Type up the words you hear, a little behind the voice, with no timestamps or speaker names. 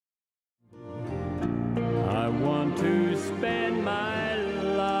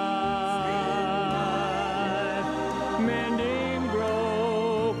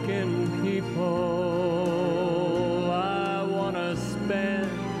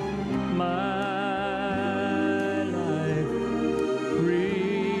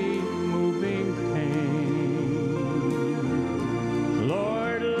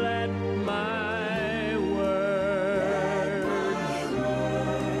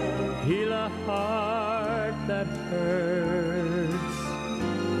heart that hurts.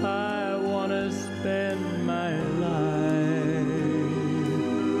 I want to spend my life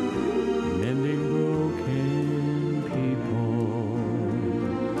mending broken people.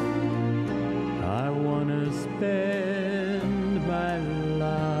 I want to spend my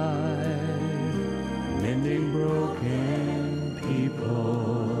life mending broken people.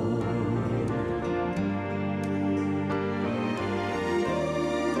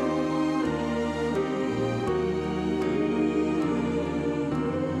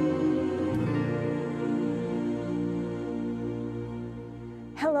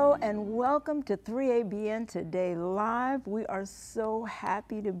 Hello and welcome to 3ABN Today Live. We are so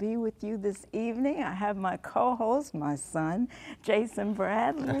happy to be with you this evening. I have my co-host, my son, Jason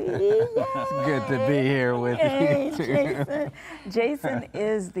Bradley. It's good to be here with you too. Jason. Jason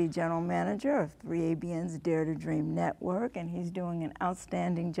is the general manager of 3ABN's Dare to Dream Network, and he's doing an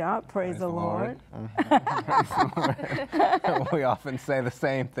outstanding job. Praise the Lord. Praise the Lord. We often say the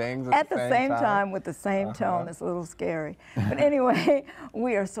same things at the same time with the same tone. It's a little scary. But anyway,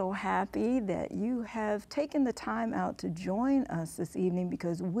 we are so happy that you have taken the time out to join us this evening,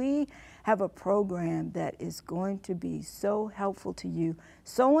 because we have a program that is going to be so helpful to you,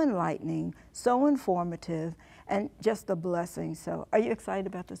 so enlightening, so informative, and just a blessing. So are you excited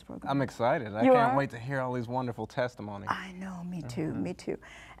about this program? I'm excited. I can't wait to hear all these wonderful testimonies. I know, me too, me too.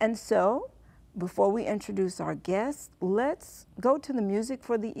 And so, before we introduce our guests, let's go to the music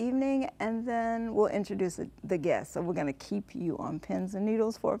for the evening, and then we'll introduce the guests. So we're going to keep you on pins and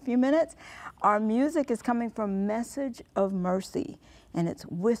needles for a few minutes. Our music is coming from Message of Mercy, and it's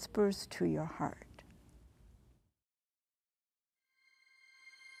Whispers to Your Heart.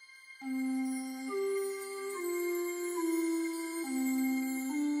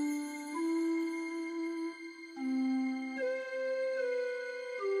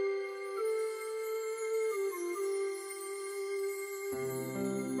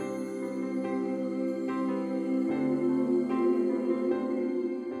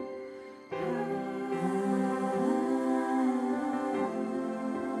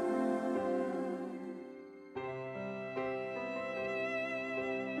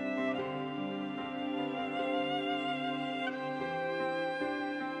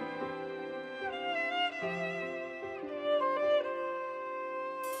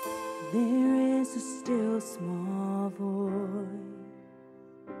 There is a still small voice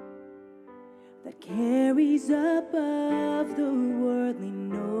that carries above the worldly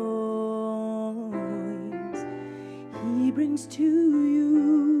noise. He brings to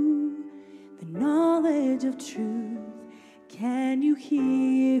you the knowledge of truth. Can you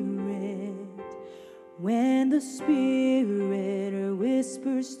hear it when the Spirit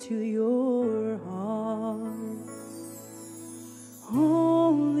whispers to your heart?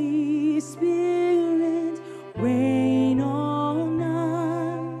 Holy Spirit, reign on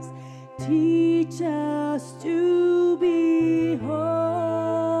us, teach us to be holy,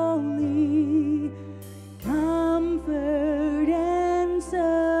 comfort and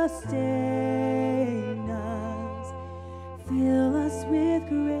sustain us, fill us with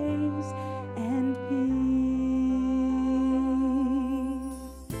grace and peace.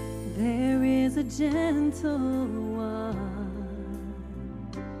 There is a gentle one,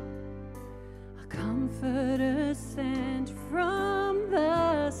 comforter sent from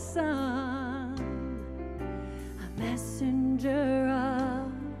the sun, a messenger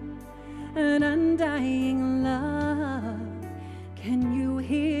of an undying love. Can you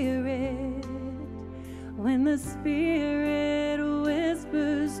hear it when the Spirit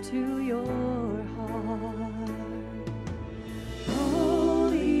whispers to your heart?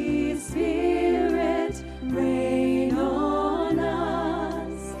 Holy Spirit, reign on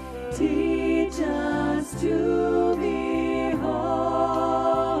us, teach us to be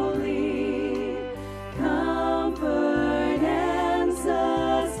holy, comfort and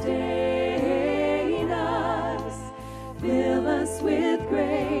sustain us, fill us with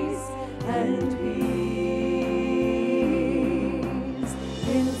grace and peace.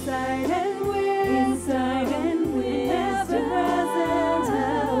 Inside and with the present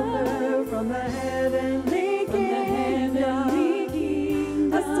helper from the heavenly kingdom,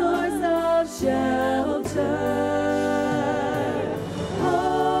 a source of shelter.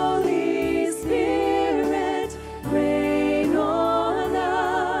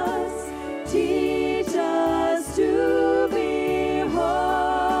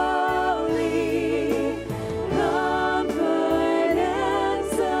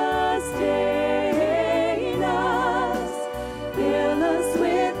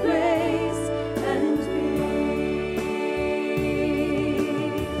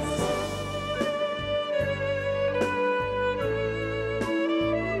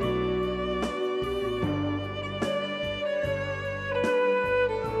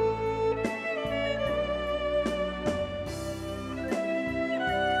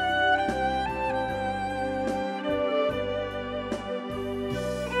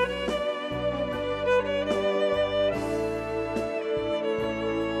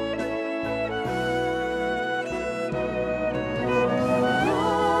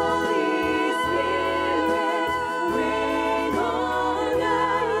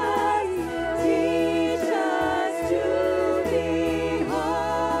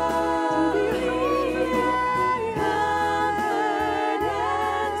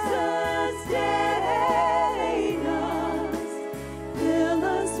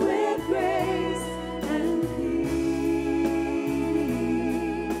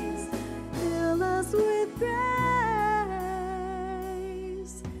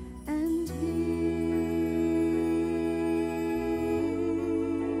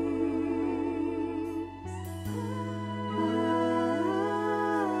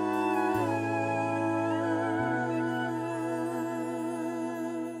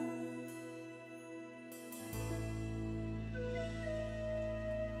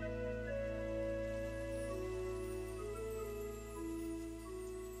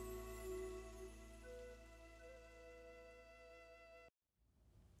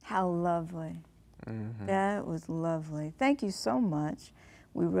 How lovely. That was lovely. Thank you so much.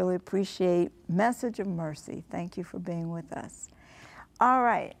 We really appreciate Message of Mercy. Thank you for being with us. All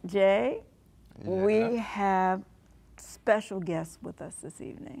right, Jay, we have special guests with us this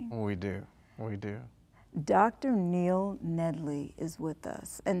evening. We do. We do. Dr. Neil Nedley is with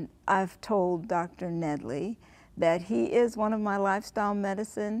us, and I've told Dr. Nedley that he is one of my lifestyle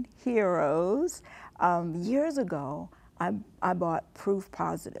medicine heroes. Years ago, I bought Proof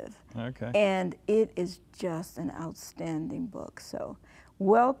Positive, and it is just an outstanding book. So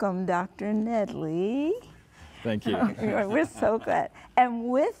welcome, Dr. Nedley. Thank you. We're so glad. And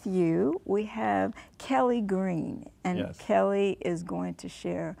with you, we have Kelly Green, and Kelly is going to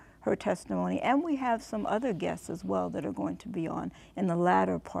share her testimony, and we have some other guests as well that are going to be on in the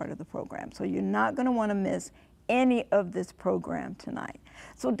latter part of the program. So you're not going to want to miss any of this program tonight.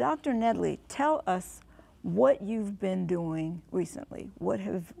 So Dr. Nedley, tell us what you've been doing recently. What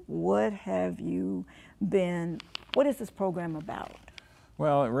is this program about?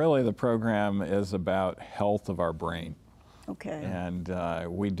 Well, really the program is about health of our brain. Okay. And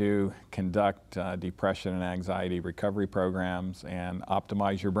we do conduct depression and anxiety recovery programs and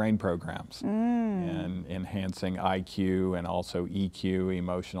optimize your brain programs, and enhancing IQ and also EQ,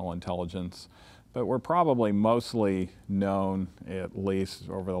 emotional intelligence. But we're probably mostly known, at least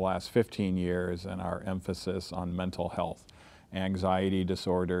over the last 15 years, in our emphasis on mental health, anxiety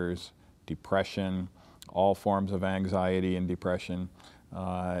disorders, depression, all forms of anxiety and depression,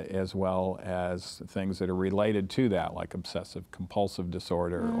 as well as things that are related to that, like obsessive compulsive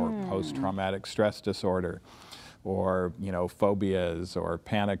disorder or post-traumatic stress disorder, or phobias or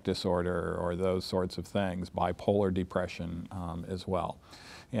panic disorder or those sorts of things, bipolar depression as well.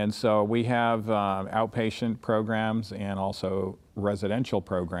 And so we have outpatient programs and also residential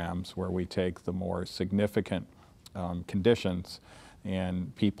programs where we take the more significant conditions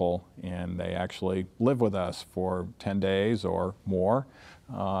and people, and they actually live with us for 10 days or more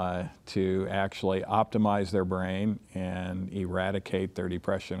to actually optimize their brain and eradicate their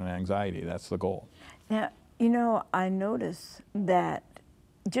depression and anxiety. That's the goal. Now, I notice that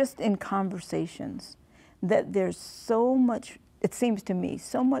just in conversations that there's so much, it seems to me,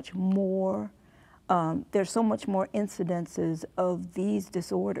 so much more, there's so much more incidences of these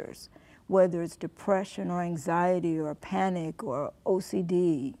disorders, whether it's depression or anxiety or panic or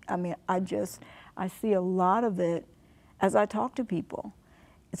OCD. I mean, I see a lot of it as I talk to people.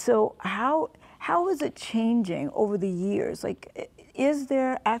 So how is it changing over the years? Like, is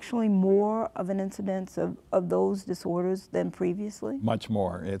there actually more of an incidence of those disorders than previously? Much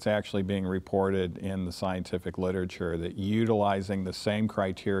more. It's actually being reported in the scientific literature that utilizing the same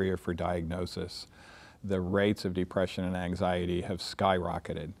criteria for diagnosis, the rates of depression and anxiety have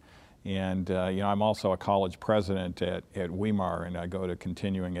skyrocketed. And I'm also a college president at Weimar, and I go to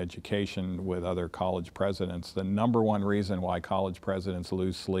continuing education with other college presidents. The #1 reason why college presidents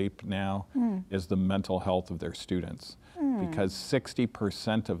lose sleep now is the mental health of their students, because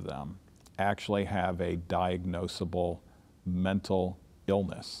 60% of them actually have a diagnosable mental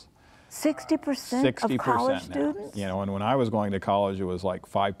illness. 60% of college students? And when I was going to college, it was like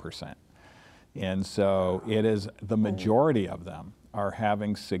 5%. And so it is the majority of them are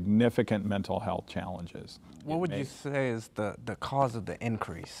having significant mental health challenges. What would you say is the cause of the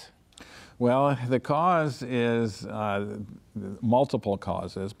increase? Well, the cause is multiple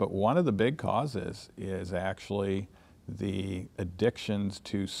causes, but one of the big causes is actually the addictions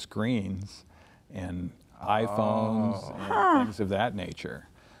to screens and iPhones and things of that nature.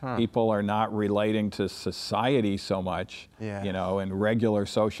 People are not relating to society so much, in regular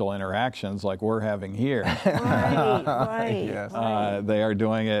social interactions like we're having here. Right. They are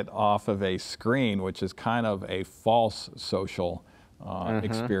doing it off of a screen, which is kind of a false social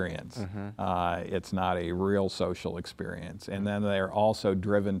experience. It's not a real social experience. And then they're also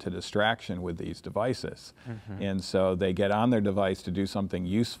driven to distraction with these devices. And so they get on their device to do something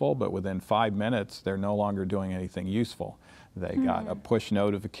useful, but within 5 minutes, they're no longer doing anything useful. They got a push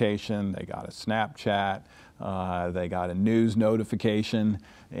notification, they got a Snapchat, they got a news notification,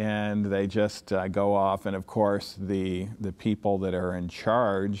 and they just go off. And of course, the people that are in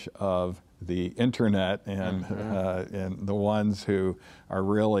charge of the internet and the ones who are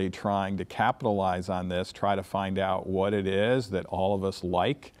really trying to capitalize on this try to find out what it is that all of us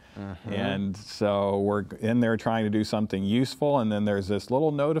like. And so we're in there trying to do something useful, and then there's this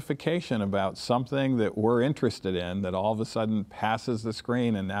little notification about something that we're interested in that all of a sudden passes the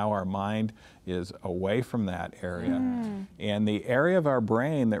screen, and now our mind is away from that area. And the area of our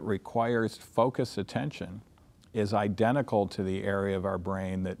brain that requires focused attention is identical to the area of our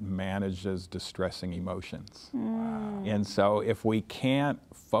brain that manages distressing emotions. Mm. And so if we can't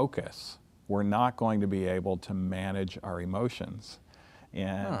focus, we're not going to be able to manage our emotions.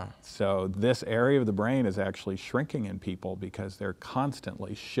 And so this area of the brain is actually shrinking in people because they're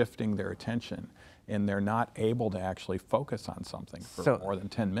constantly shifting their attention and they're not able to actually focus on something for more than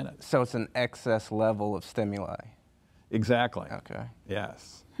 10 minutes. So it's an excess level of stimuli. Exactly. Okay.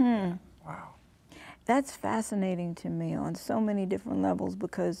 Yes. Hmm. Wow. That's fascinating to me on so many different levels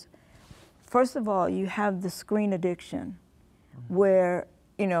because, first of all, you have the screen addiction where,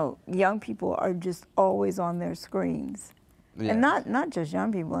 you know, young people are just always on their screens. Yes. And not just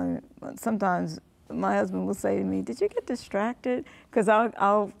young people. I mean, sometimes my husband will say to me, "Did you get distracted?" Because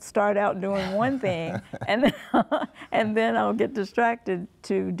I'll start out doing one thing and then I'll get distracted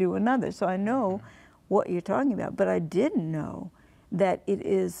to do another. So I know what you're talking about, but I didn't know that it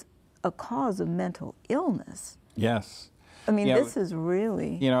is a cause of mental illness. Yes. I mean, You know, this is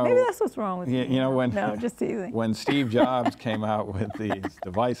really, you know, maybe that's what's wrong with me. You know, when, no, just teasing. when Steve Jobs came out with these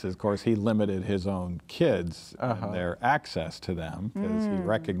devices, of course, he limited his own kids and their access to them because he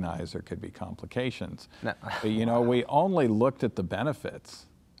recognized there could be complications. No. But, you know, we only looked at the benefits.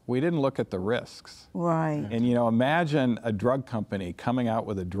 We didn't look at the risks. Right. And, you know, imagine a drug company coming out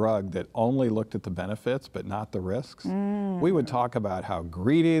with a drug that only looked at the benefits but not the risks. We would talk about how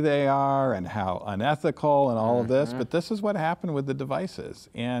greedy they are and how unethical and all of this, but this is what happened with the devices.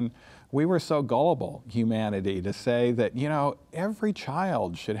 And we were so gullible, humanity, to say that, you know, every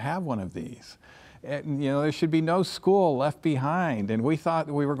child should have one of these. And, you know, there should be no school left behind. And we thought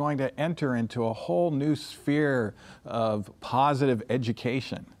we were going to enter into a whole new sphere of positive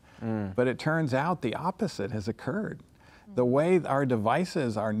education. But it turns out the opposite has occurred. The way our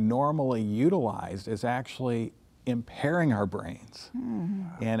devices are normally utilized is actually impairing our brains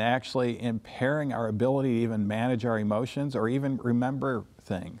and actually impairing our ability to even manage our emotions or even remember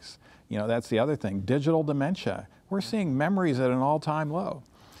things. You know, that's the other thing. Digital dementia. We're seeing memories at an all-time low.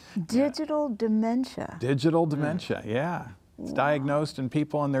 Digital dementia. Digital dementia, yeah. It's diagnosed in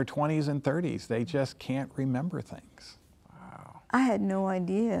people in their 20s and 30s. They just can't remember things. I had no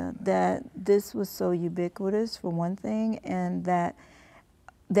idea that this was so ubiquitous, for one thing, and that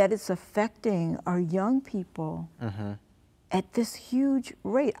it's affecting our young people at this huge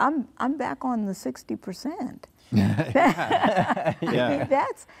rate. I'm back on the 60%. Yeah.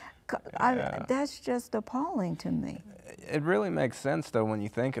 I mean, that's just appalling to me. It really makes sense, though, when you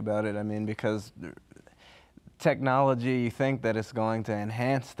think about it. I mean, because technology, you think that it's going to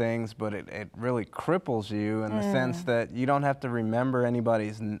enhance things, but it really cripples you in the sense that you don't have to remember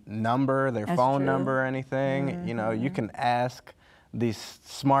anybody's number, their phone number or anything. You know, you can ask these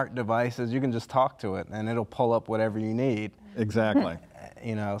smart devices, you can just talk to it and it'll pull up whatever you need. Exactly.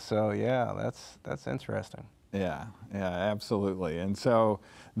 You know, so yeah, that's interesting. Yeah, yeah, absolutely. And so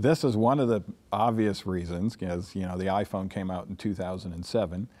this is one of the obvious reasons, because, you know, the iPhone came out in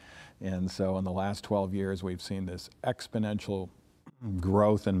 2007. And so in the last 12 years, we've seen this exponential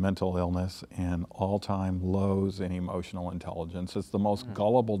growth in mental illness and all-time lows in emotional intelligence. It's the most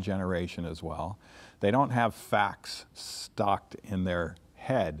gullible generation as well. They don't have facts stocked in their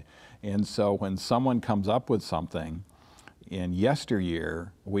head. And so when someone comes up with something, in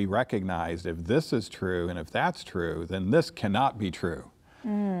yesteryear, we recognized if this is true and if that's true, then this cannot be true.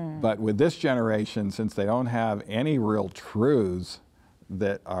 But with this generation, since they don't have any real truths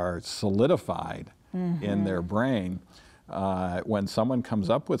that are solidified in their brain, when someone comes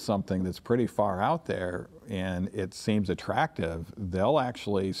up with something that's pretty far out there and it seems attractive, they'll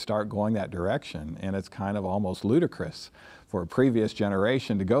actually start going that direction. And it's kind of almost ludicrous for a previous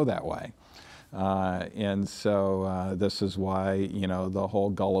generation to go that way. And so this is why, you know, the whole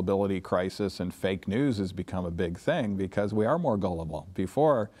gullibility crisis and fake news has become a big thing, because we are more gullible.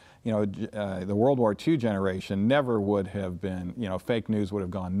 Before, you know, the World War II generation never would have been, you know, fake news would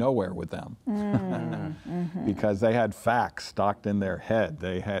have gone nowhere with them because they had facts stocked in their head.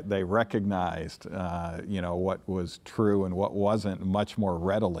 They recognized, you know, what was true and what wasn't much more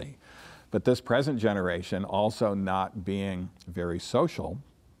readily. But this present generation, also not being very social,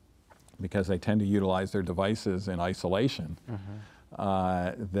 because they tend to utilize their devices in isolation,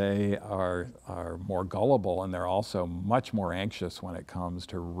 they are more gullible, and they're also much more anxious when it comes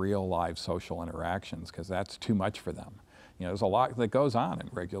to real live social interactions, because that's too much for them. You know, there's a lot that goes on in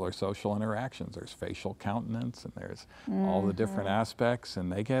regular social interactions. There's facial countenance, and there's all the different aspects,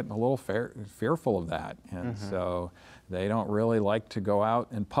 and they get a little fearful of that. And so they don't really like to go out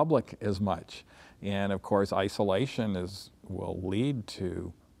in public as much. And of course, isolation will lead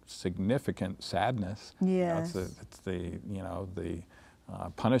to significant sadness. Yes. It's the you know, the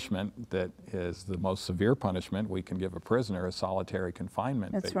punishment that is the most severe punishment we can give a prisoner is solitary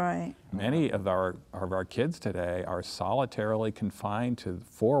confinement. That's but right. many of our kids today are solitarily confined to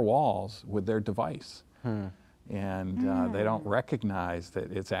 4 walls with their device. And they don't recognize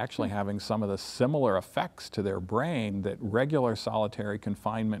that it's actually having some of the similar effects to their brain that regular solitary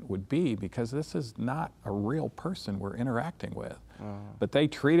confinement would be, because this is not a real person we're interacting with. But they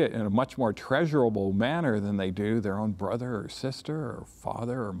treat it in a much more treasurable manner than they do their own brother or sister or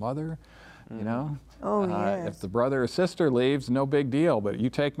father or mother, you know? Oh, yes. If the brother or sister leaves, no big deal, but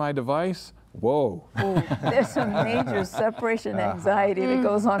you take my device, whoa. Oh, there's some major separation anxiety that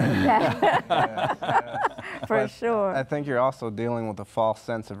goes on with that. For sure. I think you're also dealing with a false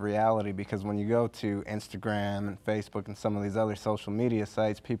sense of reality, because when you go to Instagram and Facebook and some of these other social media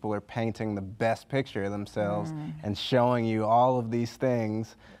sites, people are painting the best picture of themselves and showing you all of these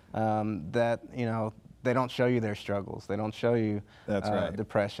things that, you know, they don't show you their struggles. They don't show you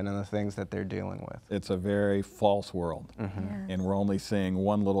depression and the things that they're dealing with. It's a very false world, and we're only seeing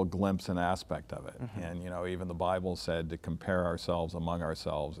one little glimpse and aspect of it. And you know, even the Bible said to compare ourselves among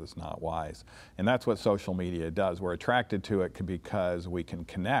ourselves is not wise. And that's what social media does. We're attracted to it because we can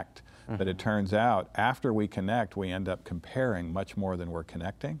connect, but it turns out after we connect, we end up comparing much more than we're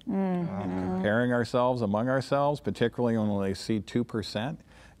connecting. And comparing ourselves among ourselves, particularly when they see 2%.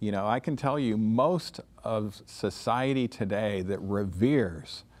 You know, I can tell you most of society today that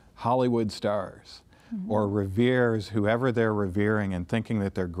reveres Hollywood stars or reveres whoever they're revering and thinking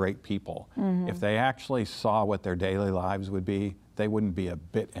that they're great people, if they actually saw what their daily lives would be, they wouldn't be a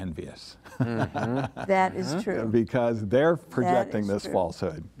bit envious. That is true. Because they're projecting this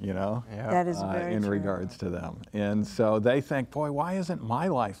falsehood, you know, that is very in true. regards to them. And so they think, boy, why isn't my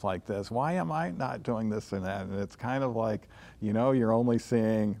life like this? Why am I not doing this and that? And it's kind of like, you know, you're only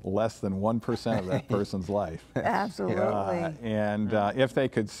seeing less than 1% of that person's life. Absolutely. And if they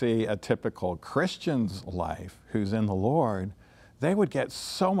could see a typical Christian's life who's in the Lord, they would get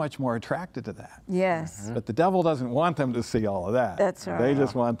so much more attracted to that. Yes. But the devil doesn't want them to see all of that. That's right. They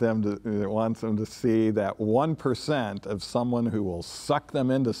just want them to see that 1% of someone who will suck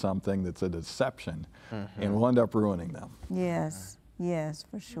them into something that's a deception and will end up ruining them. Yes. Yes,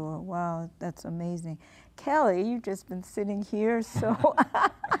 for sure. Wow, that's amazing. Kelly, you've just been sitting here, so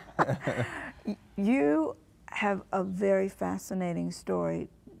you have a very fascinating story.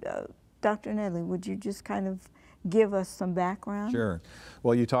 Dr. Nedley, would you just kind of give us some background? Sure.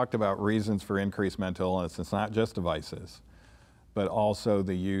 Well, you talked about reasons for increased mental illness. It's not just devices, but also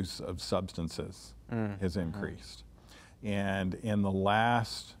the use of substances has increased. And in the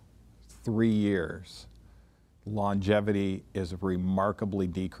last 3 years, longevity is remarkably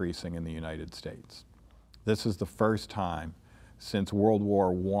decreasing in the United States. This is the first time since World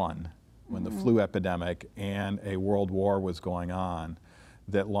War I, when the flu epidemic and a world war was going on,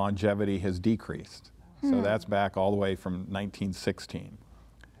 that longevity has decreased. So that's back all the way from 1916.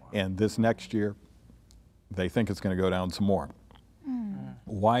 And this next year, they think it's going to go down some more.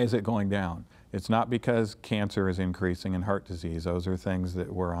 Why is it going down? It's not because cancer is increasing and heart disease. Those are things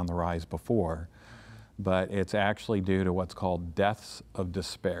that were on the rise before. But it's actually due to what's called deaths of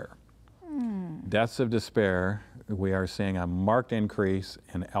despair. Deaths of despair, we are seeing a marked increase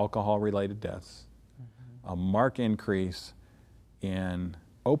in alcohol-related deaths, a marked increase in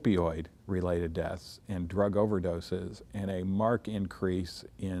opioid-related deaths and drug overdoses, and a marked increase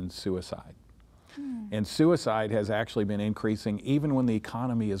in suicide. And suicide has actually been increasing even when the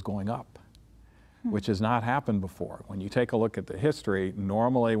economy is going up, which has not happened before. When you take a look at the history,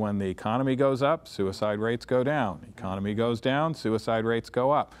 normally when the economy goes up, suicide rates go down. Economy goes down, suicide rates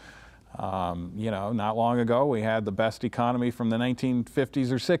go up. You know, not long ago we had the best economy from the 1950s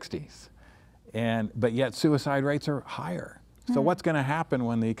or 60s, but yet suicide rates are higher. So what's going to happen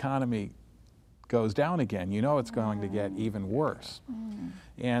when the economy goes down again? You know it's going to get even worse.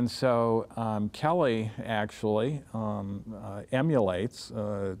 And so Kelly actually emulates,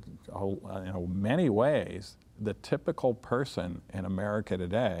 in many ways, the typical person in America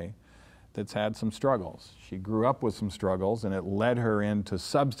today that's had some struggles. She grew up with some struggles, and it led her into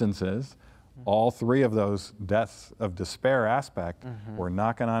substances. All 3 of those deaths of despair aspect were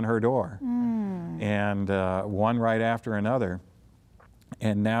knocking on her door, and one right after another.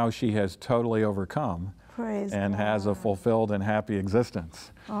 And now she has totally overcome and has a fulfilled and happy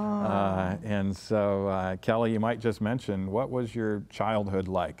existence. And so, Kelly, you might just mention, what was your childhood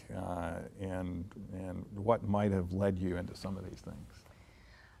like, and what might have led you into some of these things?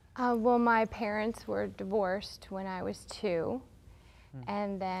 Well, my parents were divorced when I was 2,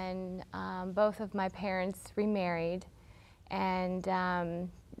 and then both of my parents remarried, and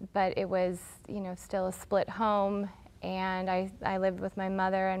but it was, you know, still a split home, and I lived with my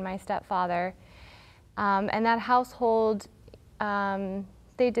mother and my stepfather. And that household,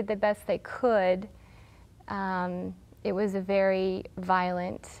 they did the best they could. It was a very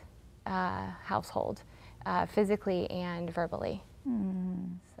violent household, physically and verbally.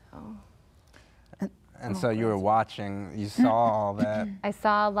 So. And so you were watching, you saw all that. I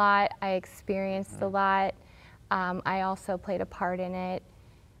saw a lot, I experienced a lot. I also played a part in it.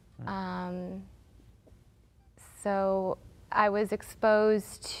 So I was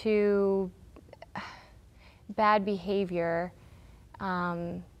exposed to bad behavior,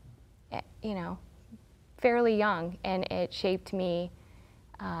 you know, fairly young, and it shaped me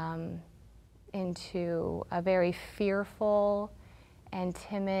into a very fearful and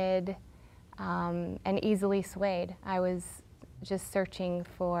timid and easily swayed. I was just searching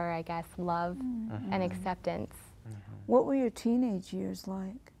for, I guess, love and acceptance. What were your teenage years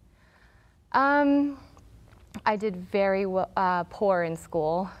like? I did very poor in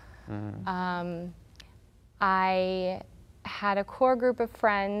school. I had a core group of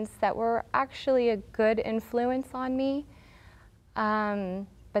friends that were actually a good influence on me,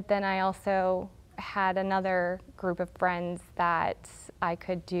 but then I also had another group of friends that I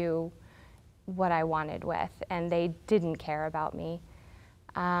could do what I wanted with, and they didn't care about me.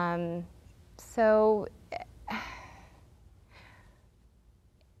 So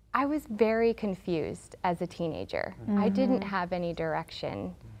I was very confused as a teenager. I didn't have any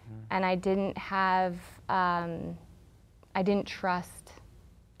direction, and I didn't have, I didn't trust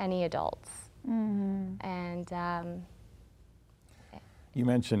any adults. And you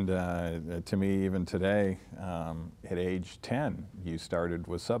mentioned to me even today, at age 10, you started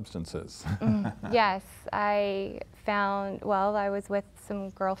with substances. yes, I found, well, I was with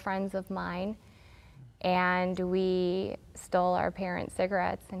some girlfriends of mine, and we stole our parents'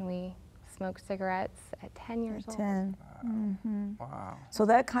 cigarettes, and we smoked cigarettes at 10 years old. 10. Wow. So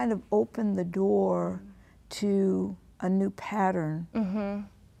that kind of opened the door to a new pattern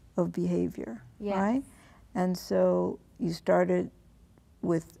of behavior, Yes. right? And so you started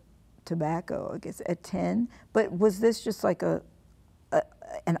with tobacco, I guess, at 10. But was this just like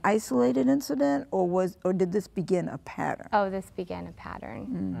an isolated incident, or did this begin a pattern? Oh, this began a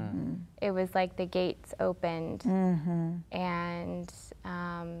pattern. It was like the gates opened, and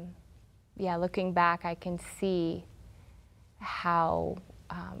yeah, looking back, I can see how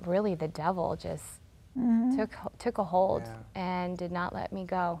really the devil just took a hold and did not let me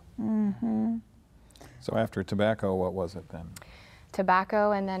go. So after tobacco, what was it then?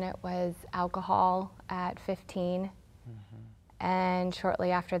 Tobacco, and then it was alcohol at 15. And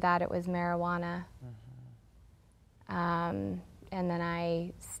shortly after that, it was marijuana. And then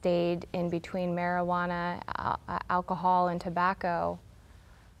I stayed in between marijuana, alcohol, and tobacco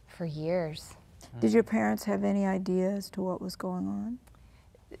for years. Did your parents have any idea as to what was going on?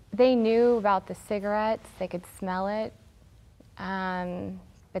 They knew about the cigarettes, they could smell it,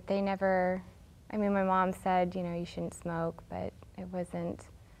 but they never, I mean, my mom said, you know, you shouldn't smoke, but it wasn't,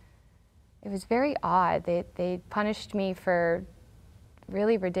 it was very odd. They punished me for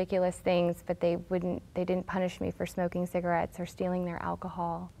really ridiculous things, but they didn't punish me for smoking cigarettes or stealing their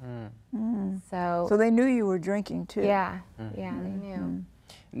alcohol. So they knew you were drinking too? yeah, yeah, they knew.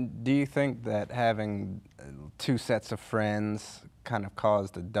 Do you think that having two sets of friends kind of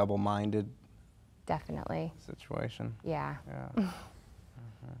caused a double-minded Definitely. situation? Yeah. Yeah.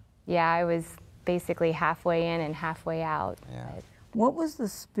 Yeah, I was basically halfway in and halfway out. Yeah. but- What was the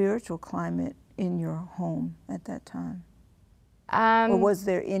spiritual climate in your home at that time? Or Um, was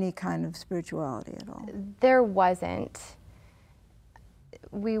there any kind of spirituality at all? There wasn't.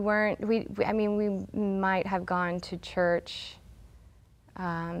 We weren't, I mean, we might have gone to church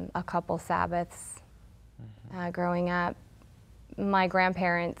a couple Sabbaths growing up. My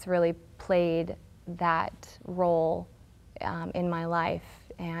grandparents really played that role in my life,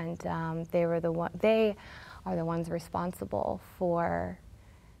 and they are the ones responsible for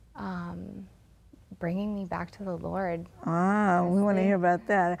bringing me back to the Lord. Ah, we want to hear about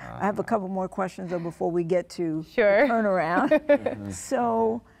that. I have a couple more questions though before we get to Sure. the turnaround.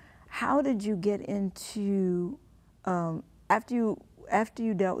 So, how did you get into after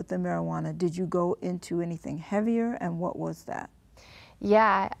you dealt with the marijuana? Did you go into anything heavier, and what was that?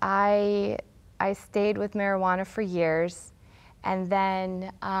 Yeah, I stayed with marijuana for years, and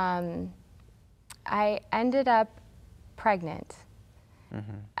then I ended up pregnant.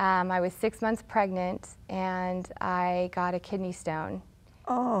 I was 6 months pregnant, and I got a kidney stone.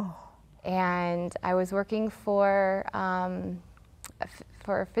 Oh. And I was working for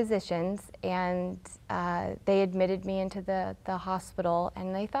physicians, and they admitted me into the hospital,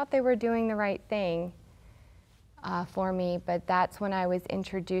 and they thought they were doing the right thing. for me, but that's when I was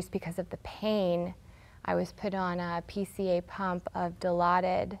introduced, because of the pain, I was put on a PCA pump of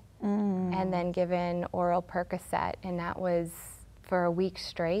Dilaudid and then given oral Percocet, and that was for a week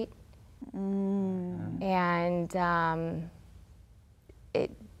straight. And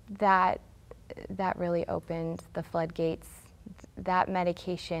that really opened the floodgates. That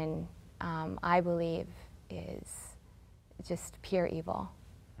medication, I believe, is just pure evil.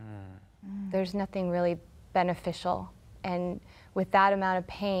 There's nothing really beneficial, and with that amount of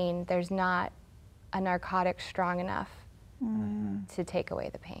pain, there's not a narcotic strong enough to take away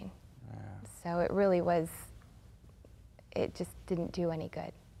the pain. So it really was, it just didn't do any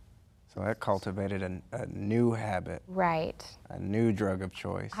good. So that cultivated a new habit. Right. A new drug of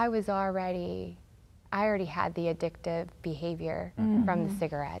choice. I already had the addictive behavior from the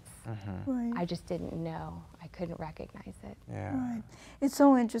cigarettes. Right. I just didn't know. I couldn't recognize it. Yeah. Right. It's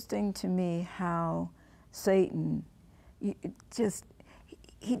so interesting to me how Satan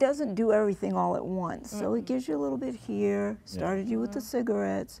he doesn't do everything all at once. So he gives you a little bit here, started you with the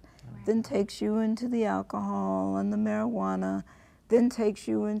cigarettes, then takes you into the alcohol and the marijuana, then takes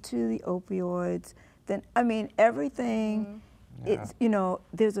you into the opioids. Then, I mean, everything, it's, you know,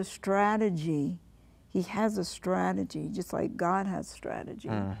 there's a strategy. He has a strategy, just like God has strategy.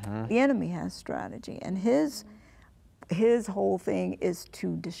 The enemy has strategy. And his whole thing is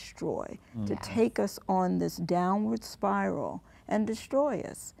to destroy, to take us on this downward spiral and destroy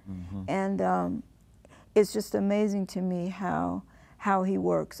us. And it's just amazing to me how he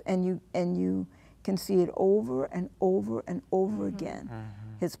works, and you can see it over and over and over again.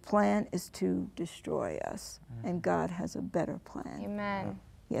 His plan is to destroy us, and God has a better plan. Amen.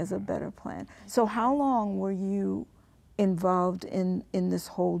 He has a better plan. So how long were you involved in this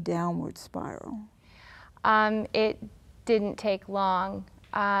whole downward spiral? It didn't take long.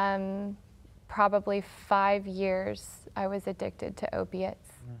 Probably 5 years I was addicted to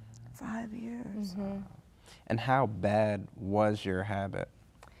opiates. 5 years. And how bad was your habit?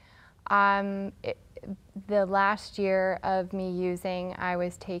 The last year of me using, I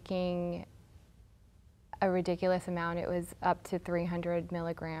was taking a ridiculous amount. It was up to 300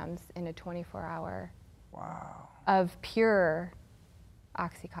 milligrams in a 24-hour of pure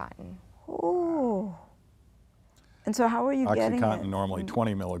OxyContin. Oh. And so how are you getting it? OxyContin, normally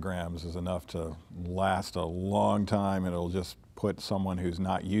 20 milligrams is enough to last a long time. It'll just put someone who's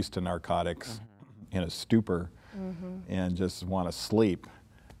not used to narcotics in a stupor and just want to sleep.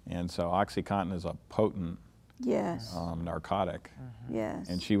 And so OxyContin is a potent narcotic. Yes.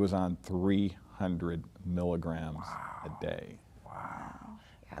 And she was on 300 milligrams a day.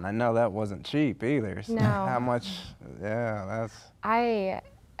 And I know that wasn't cheap either. So No. How much, that's... I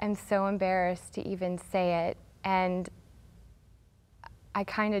am so embarrassed to even say it, and I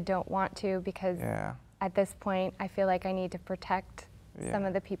kind of don't want to, because at this point I feel like I need to protect some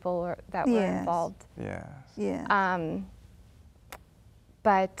of the people that were involved. Yes. Yeah.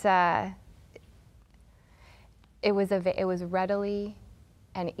 But it was readily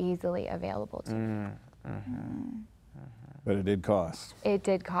and easily available to me. But it did cost. It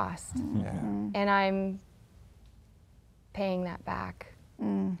did cost. And I'm paying that back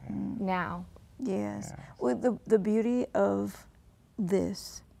now. Yes. Well, the beauty of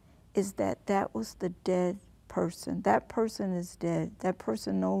this is that was the dead person. That person is dead. That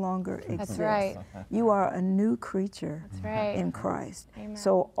person no longer exists. That's right. You are a new creature That's right. in Christ. Amen.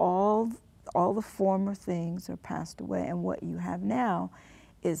 So all the former things are passed away, and what you have now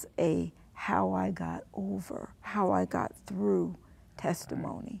is a how I got over, how I got through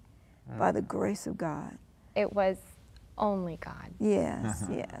testimony by the grace of God. It was only God. Yes,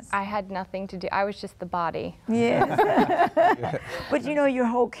 yes. I had nothing to do. I was just the body. Yes. But you know, your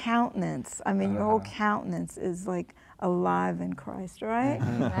whole countenance, I mean, your whole countenance is like alive in Christ, right?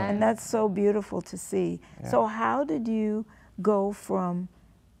 And that's so beautiful to see. So how did you go from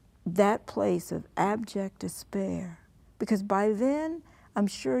that place of abject despair? Because by then, I'm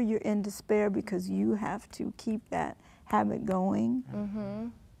sure you're in despair because you have to keep that habit going.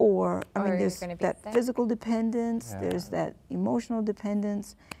 Or, I mean, there's that physical dependence, there's that emotional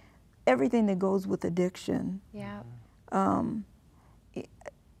dependence, everything that goes with addiction. Yeah.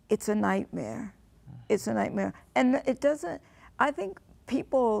 It's a nightmare. It's a nightmare. And it doesn't, I think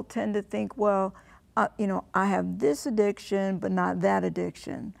people tend to think, well, you know, I have this addiction, but not that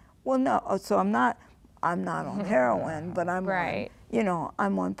addiction. Well, no, so I'm not on heroin, but I'm on, you know,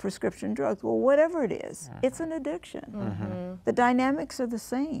 I'm on prescription drugs. Well, whatever it is, it's an addiction. The dynamics are the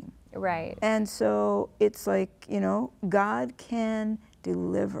same. Right. And so it's like, you know, God can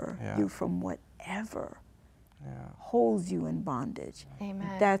deliver you from whatever holds you in bondage.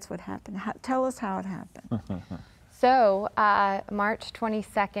 Amen. That's what happened. Tell us how it happened. So, March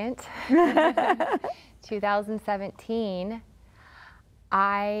 22nd, 2017,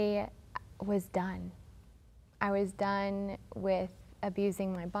 I was done. I was done with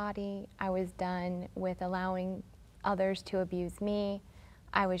abusing my body. I was done with allowing others to abuse me.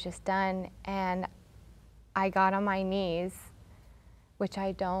 I was just done, and I got on my knees, which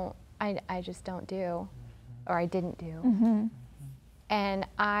I just don't do, or I didn't do. And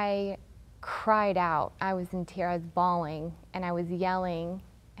I cried out. I was in tears, I was bawling, and I was yelling,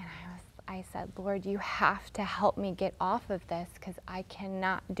 and I said, Lord, you have to help me get off of this, because I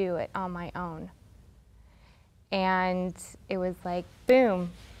cannot do it on my own. And it was like,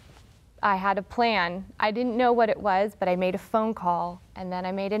 boom, I had a plan. I didn't know what it was, but I made a phone call, and then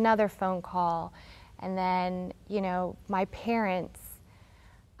I made another phone call, and then, you know, my parents,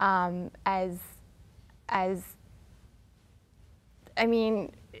 as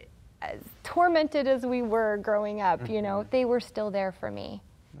tormented as we were growing up, you know, they were still there for me.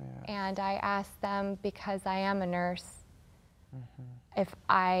 Yeah. And I asked them, because I am a nurse, if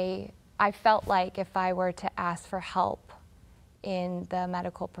I felt like if I were to ask for help in the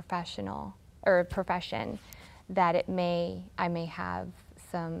medical profession, that I may have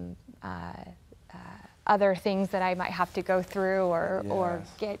some other things that I might have to go through, or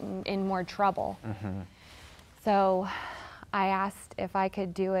get in more trouble. So I asked if I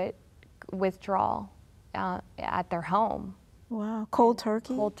could do it withdrawal at their home. Wow, cold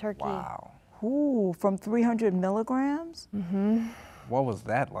turkey? Cold turkey. Wow. Ooh, from 300 milligrams? What was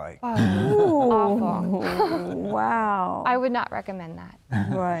that like? Awful. Wow. I would not recommend that.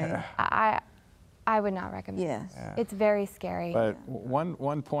 Right. I would not recommend Yes. it. Yeah. It's very scary. But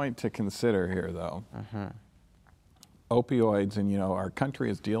one point to consider here, though, opioids, and you know, our country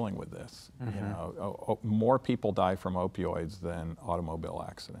is dealing with this. You know, more people die from opioids than automobile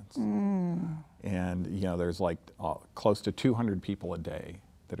accidents. And you know, there's like close to 200 people a day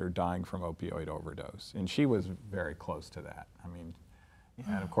that are dying from opioid overdose, and she was very close to that. I mean,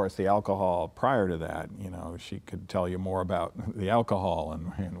 and of course the alcohol prior to that, you know, she could tell you more about the alcohol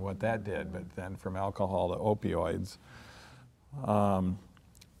and what that did, but then from alcohol to opioids,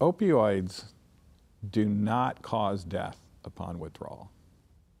 opioids do not cause death upon withdrawal.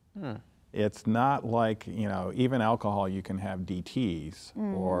 It's not like, you know, even alcohol, you can have DTs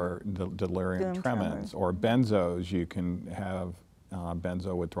or delirium tremens, or benzos, you can have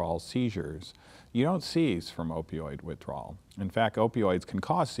benzo withdrawal seizures. You don't seize from opioid withdrawal. In fact, opioids can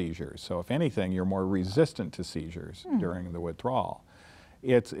cause seizures. So if anything, you're more resistant to seizures during the withdrawal.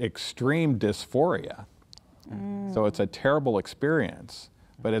 It's extreme dysphoria. So it's a terrible experience,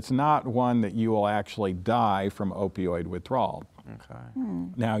 but it's not one that you will actually die from opioid withdrawal.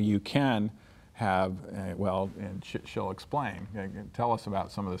 Now you can have, well, and she'll explain. Tell us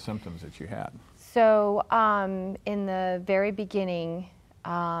about some of the symptoms that you had. So in the very beginning,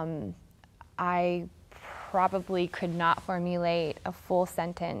 I probably could not formulate a full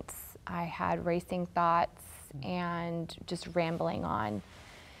sentence. I had racing thoughts and just rambling on.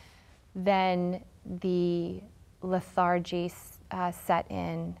 Then the lethargy set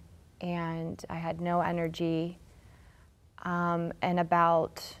in, and I had no energy. And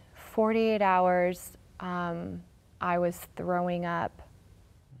about 48 hours, I was throwing up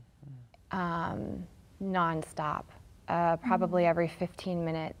nonstop, probably every 15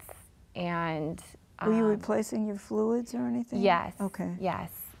 minutes. And were you replacing your fluids or anything? Yes. Okay. Yes.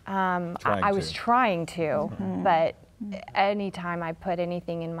 I was trying to, but anytime I put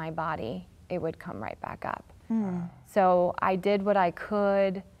anything in my body, it would come right back up. So I did what I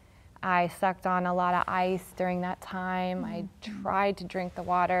could. I sucked on a lot of ice during that time. I tried to drink the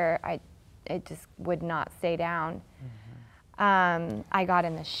water. It just would not stay down. I got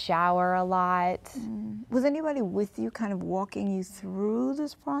in the shower a lot. Was anybody with you, kind of walking you through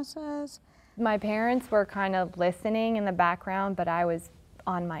this process? My parents were kind of listening in the background, but I was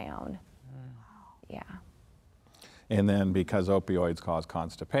on my own. Yeah. And then because opioids cause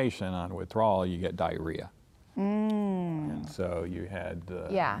constipation on withdrawal, you get diarrhea. And so you had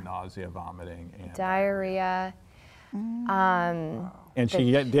nausea, vomiting, and diarrhea. And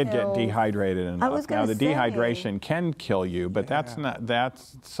she did get dehydrated enough. Now the dehydration can kill you, but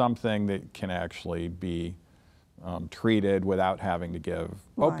that's something that can actually be treated without having to give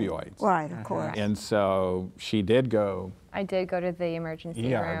opioids. Right, of course. And so she did go. I did go to the emergency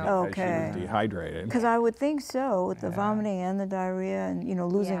room. Because she was dehydrated. Because I would think so, with the vomiting and the diarrhea and, you know,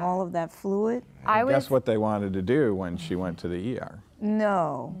 losing all of that fluid. Guess what they wanted to do when she went to the ER?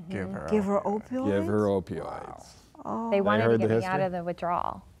 No. Give her opioids? Give her opioids. Oh. They wanted to get me out of the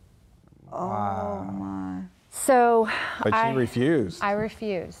withdrawal. Oh, my. So But she refused. I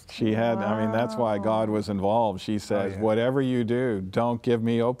refused. She had, I mean, that's why God was involved. She says, whatever you do, don't give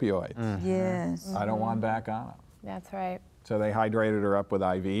me opioids. Yes. I don't want back on them. That's right. So they hydrated her up with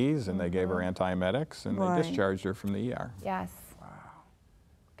IVs, and they gave her antiemetics, and Right. they discharged her from the ER. Yes. Wow.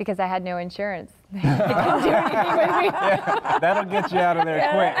 Because I had no insurance. They couldn't do anything with me. That'll get you out of there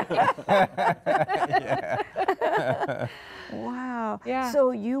quick. Wow. Yeah.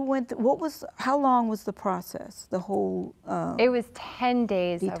 So you went, how long was the process, the whole It was 10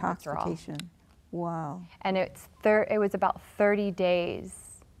 days of withdrawal. detoxification? Wow. And it was about 30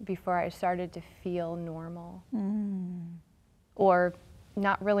 days before I started to feel normal. Or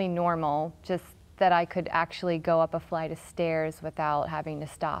not really normal, just that I could actually go up a flight of stairs without having to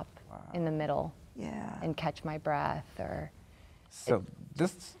stop in the middle and catch my breath, or So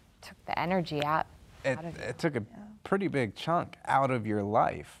this took the energy out of you. it took a pretty big chunk out of your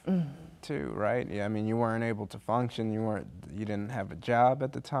life too, right? Yeah, I mean, you weren't able to function. You didn't have a job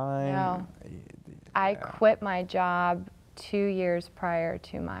at the time. No. I quit my job 2 years prior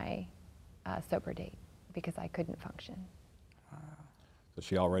to my sober date because I couldn't function. So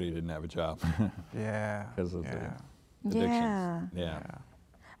she already didn't have a job. Yeah. Because of the Yeah. addictions. Yeah.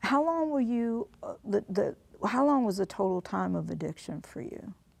 How long were you, how long was the total time of addiction for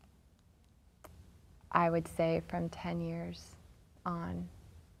you? I would say from 10 years on,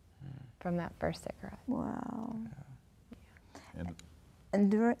 from that first cigarette. Wow. And, And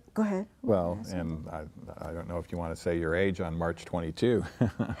go ahead. well, and I don't know if you want to say your age on March 22,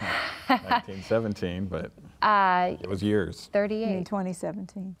 1917, but it was years. 38. In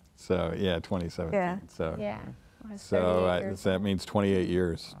 2017. So, yeah, 2017. Yeah. So, Yeah. I was so 38 years that means 28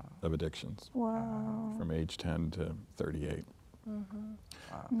 years of addictions. Wow. From age 10 to 38.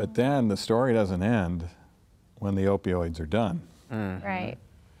 But then the story doesn't end when the opioids are done. Right.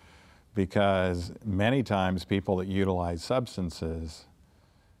 Because many times people that utilize substances,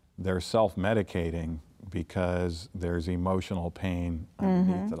 they're self-medicating because there's emotional pain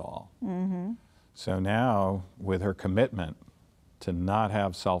underneath it all. So now, with her commitment to not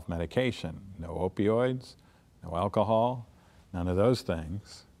have self-medication, no opioids, no alcohol, none of those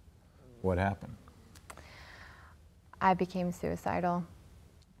things, what happened? I became suicidal.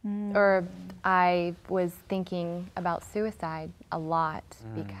 Or I was thinking about suicide a lot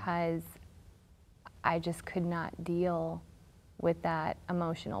because I just could not deal with that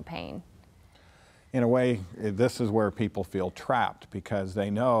emotional pain. In a way, this is where people feel trapped because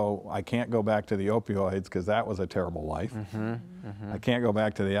they know, I can't go back to the opioids because that was a terrible life. I can't go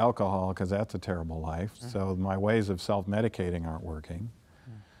back to the alcohol because that's a terrible life. So my ways of self-medicating aren't working.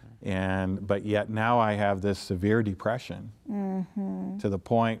 But yet now I have this severe depression to the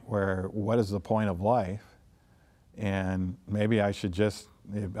point where, what is the point of life? And maybe I should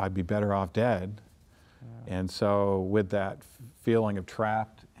I'd be better off dead. And so with that feeling of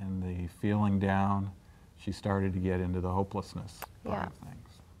trapped and the feeling down, she started to get into the hopelessness part of things.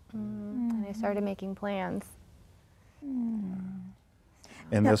 And I started making plans. And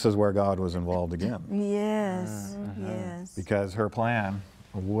this is where God was involved again. Yes, yes. Because her plan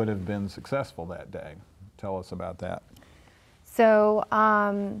would have been successful that day. Tell us about that. So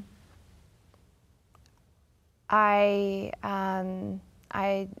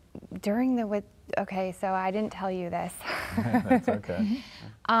okay, so I didn't tell you this. That's okay.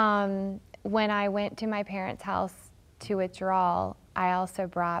 When I went to my parents' house to withdraw, I also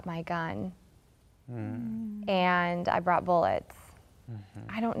brought my gun. And I brought bullets.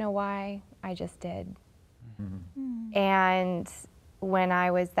 I don't know why, I just did. And when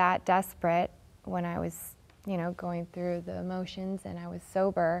I was that desperate, when I was, going through the emotions and I was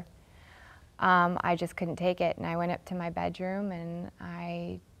sober, I just couldn't take it. And I went up to my bedroom and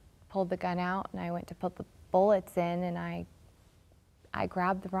I pulled the gun out and I went to put the bullets in and I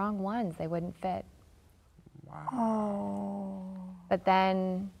grabbed the wrong ones. They wouldn't fit. Wow. Oh. But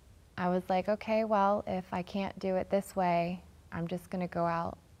then I was like, okay, well, if I can't do it this way, I'm just going to go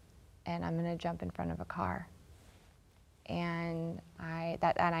out and I'm going to jump in front of a car. And I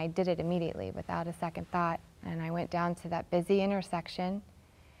did it immediately without a second thought. And I went down to that busy intersection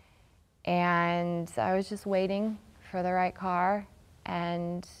and I was just waiting for the right car.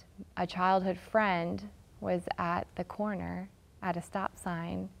 And a childhood friend was at the corner at a stop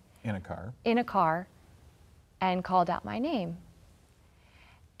sign. In a car. In a car, and called out my name.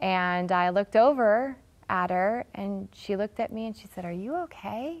 And I looked over at her and she looked at me and she said, "Are you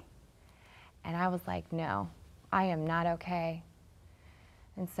okay?" And I was like, "No, I am not okay."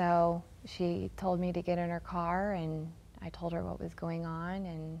 And so she told me to get in her car and I told her what was going on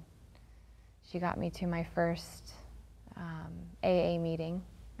and she got me to my first AA meeting.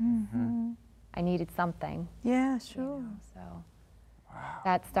 I needed something. Yeah, You sure. know, so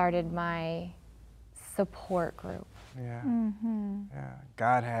that started my support group. Yeah. Mm-hmm. Yeah.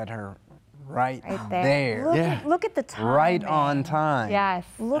 God had her right, Right there. there. Look, Yeah. look at the timing. Right on time. Yes.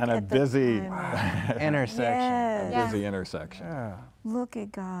 Look And a at the busy timing. Intersection. Yes. Yeah. busy intersection. Yeah. Look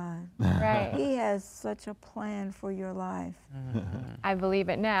at God. Right. He has such a plan for your life. I believe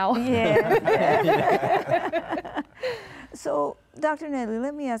it now. Yeah. So, Dr. Nedley,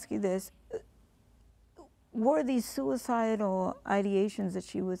 let me ask you this. Were these suicidal ideations that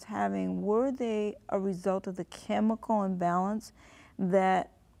she was having, were they a result of the chemical imbalance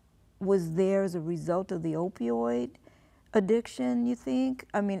that was there as a result of the opioid addiction, you think?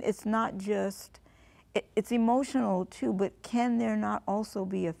 I mean, it's not just, it's emotional too, but can there not also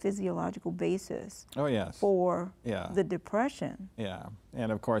be a physiological basis Oh, yes. for Yeah. the depression? Yeah,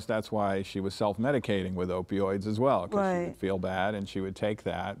 and of course that's why she was self-medicating with opioids as well, because she Right. would feel bad and she would take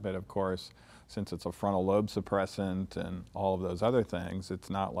that, but of course, since it's a frontal lobe suppressant and all of those other things, it's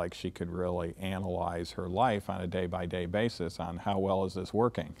not like she could really analyze her life on a day-by-day basis on how well is this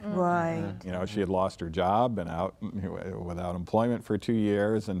working. Right. You know, she had lost her job, been out without employment for 2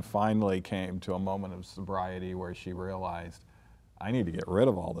 years, and finally came to a moment of sobriety where she realized, I need to get rid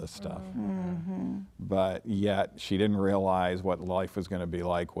of all this stuff. But yet she didn't realize what life was going to be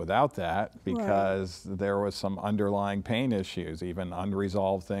like without that, because there was some underlying pain issues, even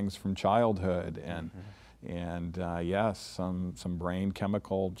unresolved things from childhood, and yes, some brain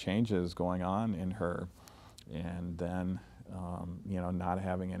chemical changes going on in her, and then you know, not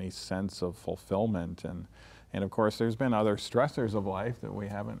having any sense of fulfillment, and of course there's been other stressors of life that we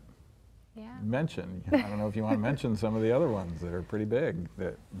haven't mentioned. I don't know if you want to mention some of the other ones that are pretty big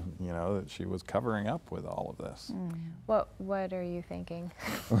that, you know, that she was covering up with all of this. What are you thinking?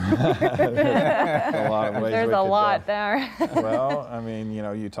 A lot of ways There's we a could lot go. there. Well, I mean, you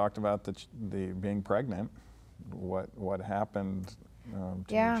know, you talked about the being pregnant. What happened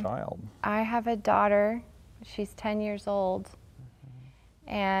to your child? I have a daughter. She's 10 years old.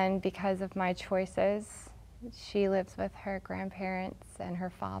 And because of my choices, she lives with her grandparents and her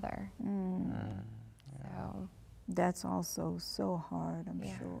father. So That's also so hard, I'm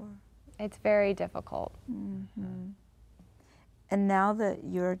Yeah. sure. it's very difficult. And now that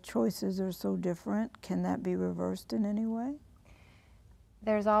your choices are so different, can that be reversed in any way?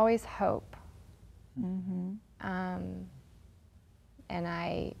 There's always hope. Mm-hmm. And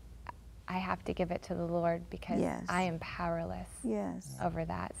I have to give it to the Lord, because Yes. I am powerless Yes. over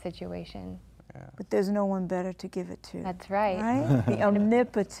that situation. But there's no one better to give it to. That's right. Right? The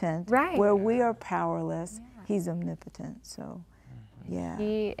omnipotent. Right. Where we are powerless, he's omnipotent. So, yeah.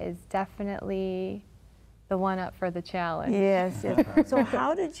 He is definitely the one up for the challenge. Yes, yes. So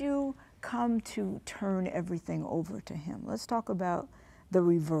how did you come to turn everything over to him? Let's talk about the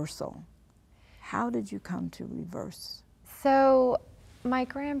reversal. How did you come to reverse? So my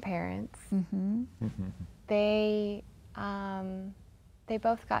grandparents, Mm-hmm. they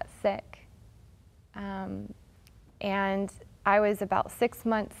both got sick. And I was about 6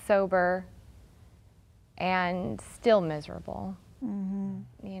 months sober and still miserable,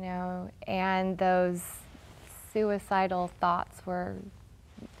 you know, and those suicidal thoughts were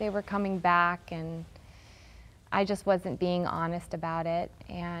coming back, and I just wasn't being honest about it.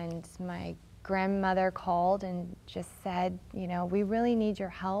 And my grandmother called and just said, you know, we really need your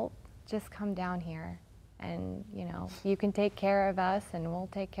help. Just come down here, and, you know, you can take care of us and we'll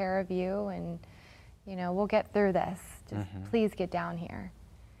take care of you, and, you know, we'll get through this. Just please get down here.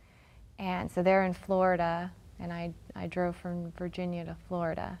 And so they're in Florida, and I drove from Virginia to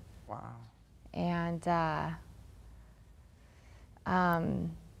Florida. Wow. And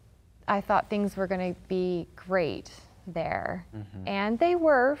I thought things were going to be great there. And they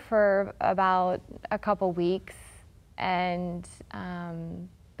were for about a couple weeks. And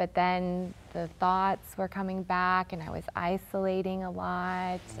but then the thoughts were coming back, and I was isolating a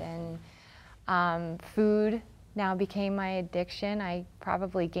lot, and food now became my addiction. I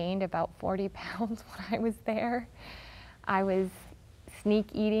probably gained about 40 pounds when I was there. I was sneak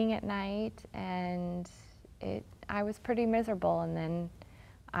eating at night, and I was pretty miserable. And then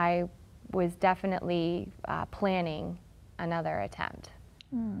I was definitely planning another attempt.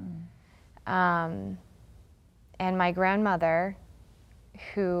 And my grandmother,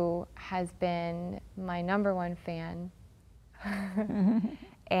 who has been my #1 fan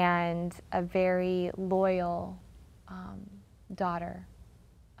and a very loyal daughter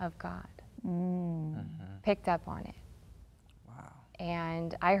of God, picked up on it. Wow.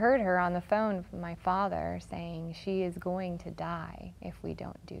 And I heard her on the phone from my father saying, she is going to die if we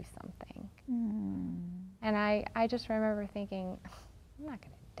don't do something. And I just remember thinking, I'm not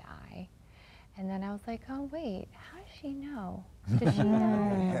going to die. And then I was like, oh, wait, how does she know? Does she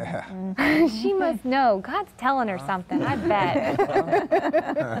know? She must know. God's telling her something, I bet.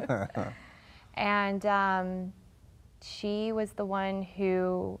 And she was the one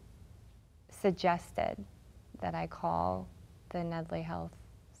who suggested that I call the Nedley Health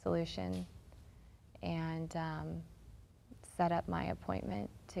Solution and set up my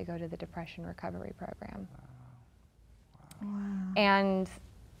appointment to go to the Depression Recovery Program. Wow. And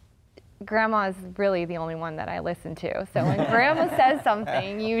Grandma is really the only one that I listen to. So when Grandma says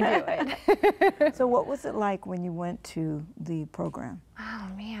something, you do it. So what was it like when you went to the program? Oh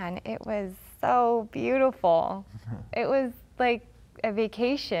man, it was so beautiful. It was like a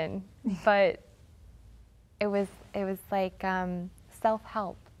vacation, but it was like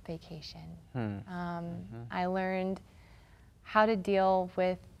self-help vacation. I learned how to deal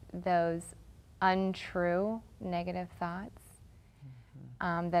with those untrue negative thoughts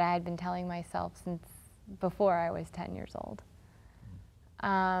that I had been telling myself since before I was 10 years old.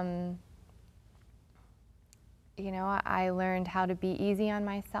 You know, I learned how to be easy on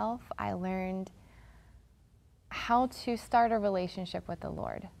myself. I learned how to start a relationship with the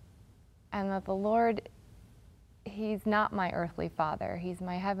Lord. And that the Lord, He's not my earthly father, He's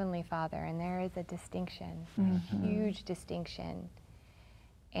my heavenly Father, and there is a distinction, a huge distinction.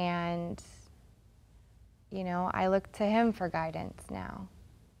 And, you know, I look to Him for guidance now.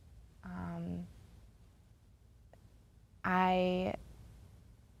 I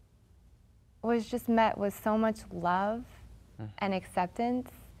was just met with so much love and acceptance,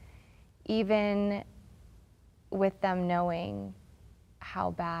 even with them knowing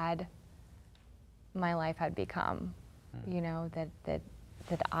how bad my life had become. You know, that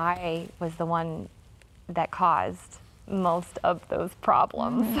I was the one that caused most of those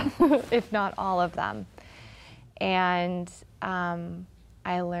problems, if not all of them. And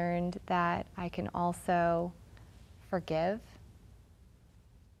I learned that I can also forgive,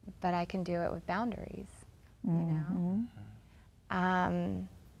 but I can do it with boundaries, you know? And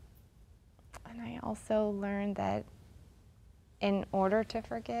I also learned that in order to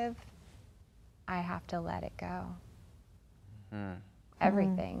forgive, I have to let it go.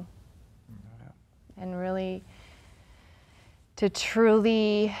 Everything. And really, to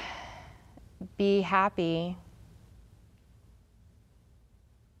truly be happy,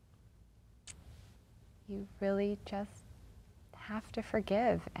 you really just have to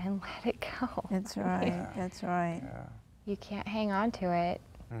forgive and let it go. That's right, that's right. You can't hang on to it.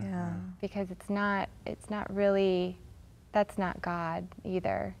 Yeah. Because it's not really, that's not God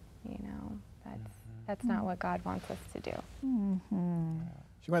either, you know. That's not what God wants us to do.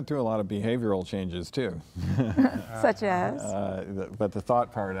 She went through a lot of behavioral changes too. Such as? But the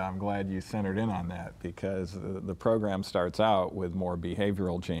thought part, I'm glad you centered in on that, because the program starts out with more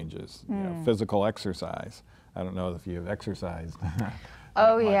behavioral changes, you know, physical exercise. I don't know if you've exercised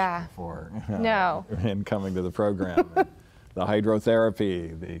Oh much yeah. before. No. In coming to the program. The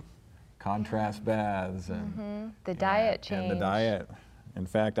hydrotherapy, the contrast baths, and The diet change. And the diet. In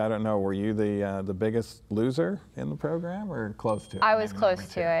fact, I don't know, were you the biggest loser in the program or close to it? I was Maybe close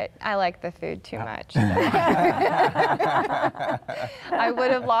number to two. it. I like the food too much. So. I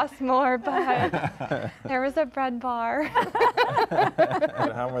would have lost more, but there was a bread bar.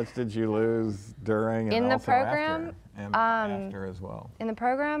 And how much did you lose during and In the also program, after? And after as well. In the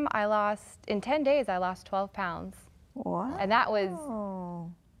program, in 10 days, I lost 12 pounds. What? And that was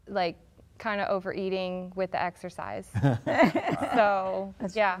like kind of overeating with the exercise. So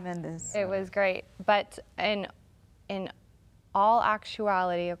That's yeah, tremendous. it was great. But in all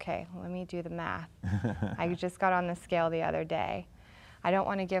actuality, okay, let me do the math. I just got on the scale the other day. I don't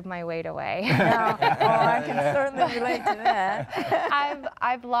want to give my weight away. Oh, I can certainly relate to that.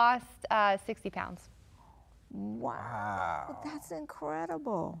 I've lost 60 pounds. Wow. That's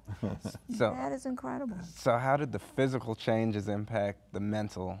incredible. So, That is incredible. so how did the physical changes impact the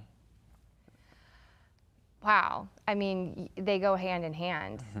mental? Wow. I mean, they go hand in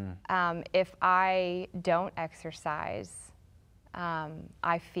hand. If I don't exercise,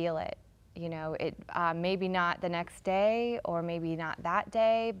 I feel it. You know, it maybe not the next day or maybe not that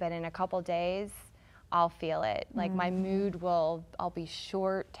day, but in a couple days, I'll feel it. Like my mood I'll be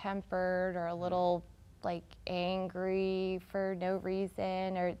short-tempered or a little like angry for no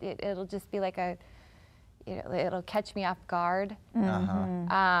reason, or it'll just be like it'll catch me off guard.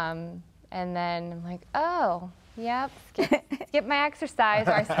 And then I'm like, oh, yep, skip my exercise,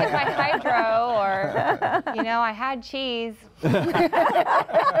 or I skip my hydro, or, you know, I had cheese.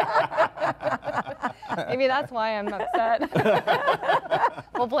 Maybe that's why I'm upset.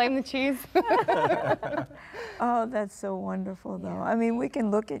 We'll blame the cheese. Oh, that's so wonderful, though. I mean, we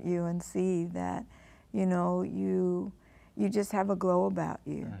can look at you and see that, you know, you just have a glow about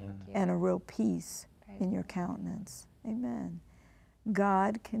you and a real peace in your countenance. Amen.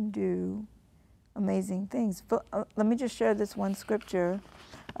 God can do amazing things. Let me just share this one scripture.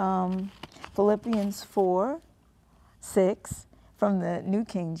 Philippians 4:6 from the New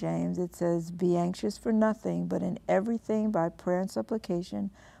King James. It says, "Be anxious for nothing, but in everything by prayer and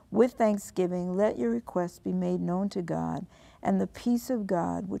supplication, with thanksgiving, let your requests be made known to God, and the peace of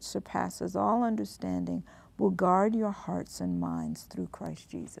God, which surpasses all understanding, will guard your hearts and minds through Christ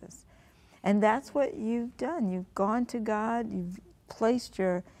Jesus." And that's what you've done. You've gone to God, you've placed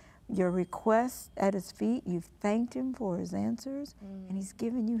your requests at his feet, you've thanked him for his answers, and he's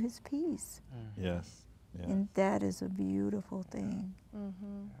given you his peace. Yes. Yeah. And that is a beautiful thing.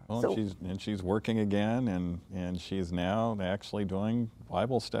 Well, So- she's working again, and she's now actually doing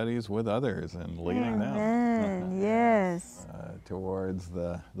Bible studies with others and leading them Amen. Yes. towards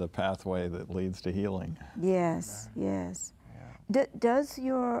the pathway that leads to healing. Yes. Yes. Does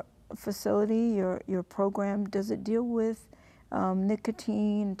your facility, your program, does it deal with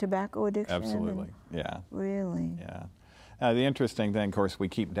nicotine, tobacco addiction? Absolutely. Yeah. Really? Yeah. The interesting thing, of course, we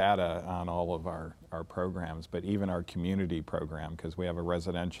keep data on all of our programs, but even our community program, because we have a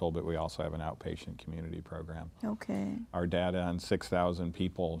residential, but we also have an outpatient community program. Okay. Our data on 6,000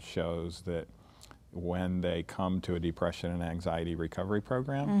 people shows that when they come to a depression and anxiety recovery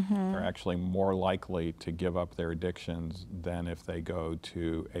program, they're actually more likely to give up their addictions than if they go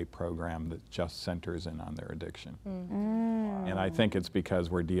to a program that just centers in on their addiction. And I think it's because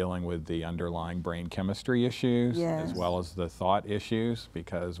we're dealing with the underlying brain chemistry issues as well as the thought issues,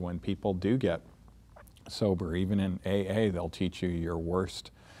 because when people do get sober, even in AA, they'll teach you your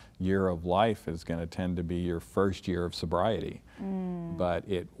worst year of life is going to tend to be your first year of sobriety. But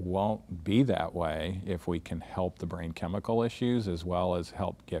it won't be that way if we can help the brain chemical issues as well as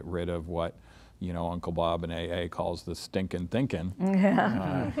help get rid of what, you know, Uncle Bob in AA calls the stinking thinking,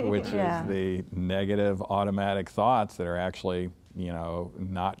 which is the negative automatic thoughts that are actually, you know,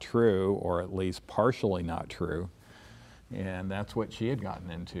 not true, or at least partially not true. And that's what she had gotten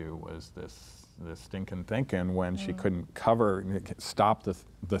into, was this stinking thinking when she couldn't stop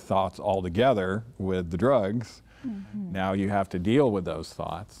the thoughts altogether with the drugs. Now you have to deal with those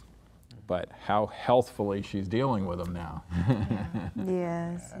thoughts, but how healthfully she's dealing with them now.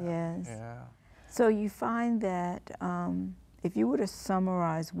 Yes. So you find that if you were to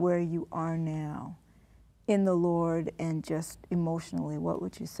summarize where you are now in the Lord and just emotionally, what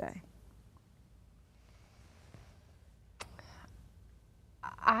would you say?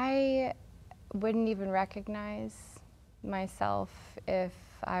 I wouldn't even recognize myself if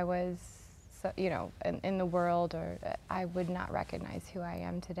I was, you know, in the world, or I would not recognize who I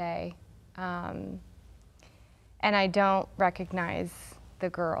am today. And I don't recognize the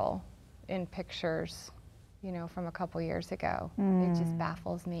girl in pictures, you know, from a couple years ago. It just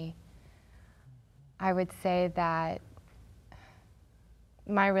baffles me. I would say that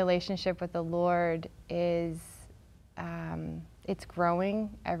my relationship with the Lord is, it's growing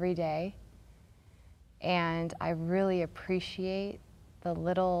every day. And I really appreciate the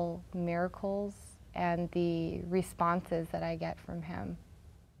little miracles and the responses that I get from him.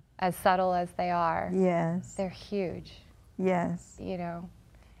 As subtle as they are, Yes. they're huge. Yes. You know,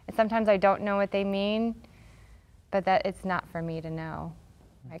 and sometimes I don't know what they mean, but that it's not for me to know,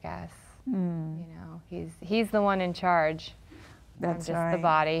 I guess. You know, he's the one in charge. That's I'm just right. the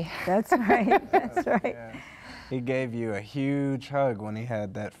body. That's right. That's right. He gave you a huge hug when he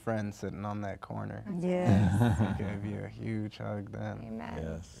had that friend sitting on that corner. Yes. He gave you a huge hug then. Amen.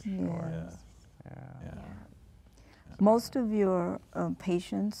 Yes. Yes. Yeah. Most of your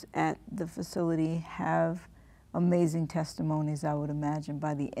patients at the facility have amazing testimonies, I would imagine,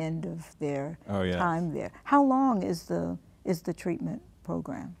 by the end of their time there. How long is the treatment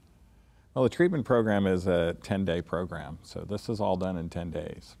program? Well, the treatment program is a 10-day program, so this is all done in 10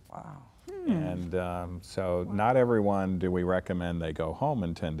 days. Wow. And so not everyone do we recommend they go home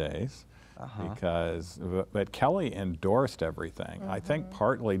in 10 days, because, but Kelly endorsed everything. I think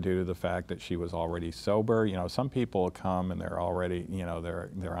partly due to the fact that she was already sober. You know, some people come and they're already, you know,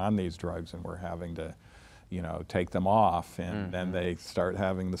 they're on these drugs, and we're having to, you know, take them off, and then they start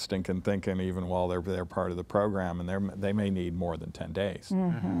having the stinking thinking even while they're part of the program, and they may need more than 10 days.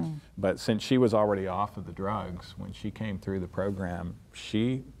 But since she was already off of the drugs, when she came through the program,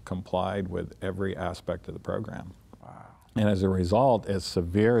 she complied with every aspect of the program. Wow. And as a result, as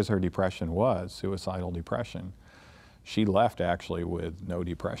severe as her depression was, suicidal depression, she left actually with no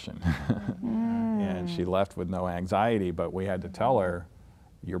depression. and she left with no anxiety, but we had to tell her,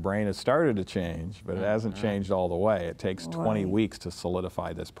 your brain has started to change, but it hasn't changed all the way. It takes 20 weeks to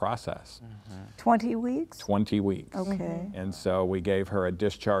solidify this process. 20 weeks? 20 weeks. Okay. And so we gave her a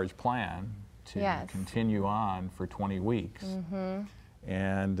discharge plan to Yes. continue on for 20 weeks.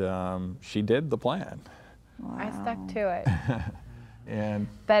 And she did the plan. I stuck to it. And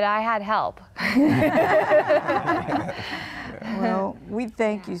But I had help. Well, we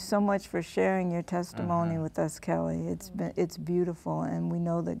thank you so much for sharing your testimony with us, Kelly. It's beautiful, and we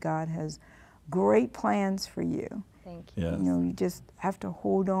know that God has great plans for you. Thank you. yes. You know, you just have to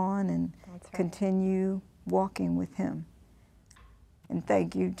hold on and That's right. continue walking with Him. And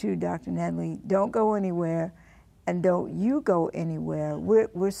thank you too, Dr. Nedley. Don't go anywhere, and don't you go anywhere.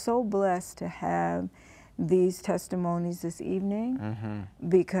 We're so blessed to have these testimonies this evening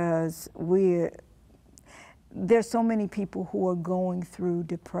because there's so many people who are going through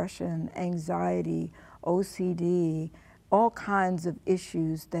depression, anxiety, OCD, all kinds of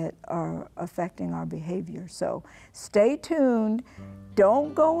issues that are affecting our behavior. So stay tuned.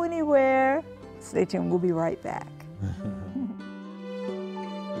 Don't go anywhere. Stay tuned. We'll be right back.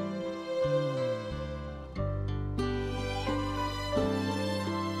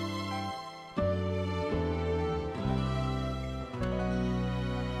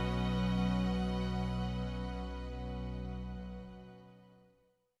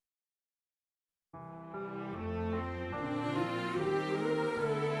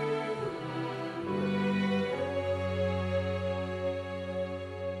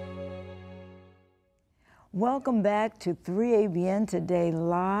 Welcome back to 3ABN Today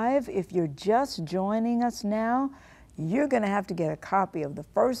Live. If you're just joining us now, you're going to have to get a copy of the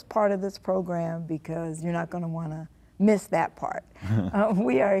first part of this program because you're not going to want to miss that part.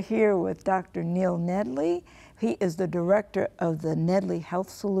 We are here with Dr. Neil Nedley. He is the director of the Nedley Health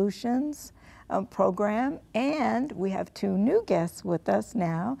Solutions program, and we have two new guests with us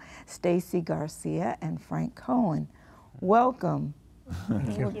now, Stacy Garcia and Frank Cohen. Welcome.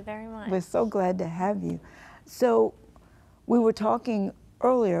 Thank you very much. We're so glad to have you. So we were talking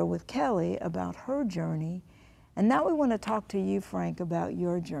earlier with Kelly about her journey, and now we want to talk to you, Frank, about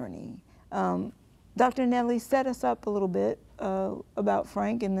your journey. Dr. Nedley, set us up a little bit about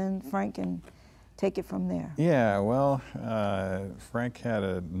Frank, and then Frank can take it from there. Yeah, well, Frank had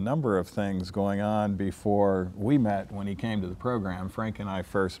a number of things going on before we met when he came to the program. Frank and I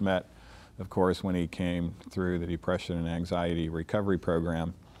first met, of course, when he came through the Depression and Anxiety Recovery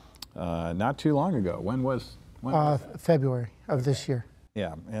Program not too long ago. When was that? February of this year.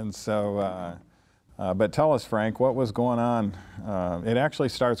 Yeah, and so, but tell us, Frank, what was going on? It actually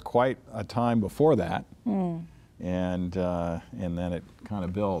starts quite a time before that, and then it kind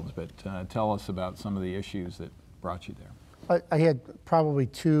of builds. But tell us about some of the issues that brought you there. I had probably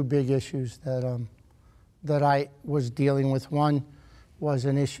two big issues that I was dealing with. One was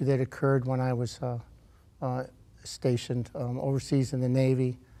an issue that occurred when I was stationed overseas in the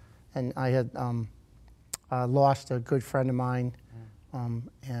Navy, and I had lost a good friend of mine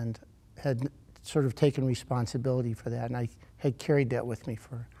and had sort of taken responsibility for that, and I had carried that with me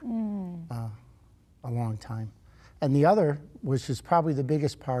for a long time. And the other, which is probably the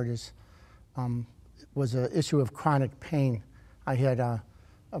biggest part, was an issue of chronic pain. I had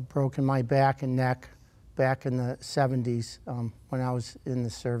broken my back and neck back in the 70s when I was in the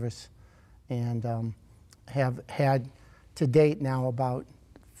service, and have had to date now about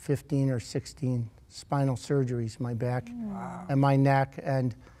 15 or 16 spinal surgeries, my back and my neck,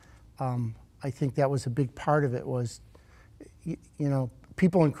 and I think that was a big part of it. Was, you know,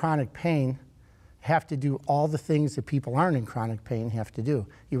 people in chronic pain have to do all the things that people aren't in chronic pain have to do.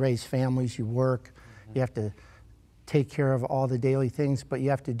 You raise families, you work, you have to take care of all the daily things, but you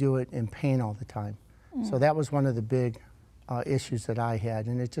have to do it in pain all the time. So that was one of the big issues that I had,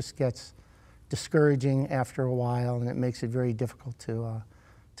 and it just gets discouraging after a while, and it makes it very difficult to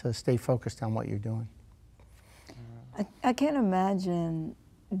stay focused on what you're doing. I can't imagine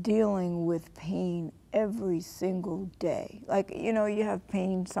dealing with pain every single day. Like, you know, you have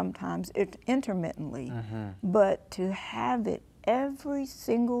pain sometimes intermittently, but to have it every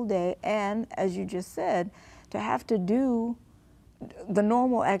single day, and as you just said, to have to do the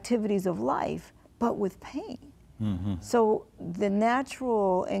normal activities of life, but with pain. So the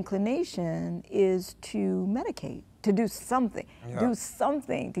natural inclination is to medicate, to do something, do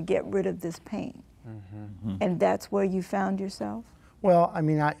something to get rid of this pain. And that's where you found yourself? Well, I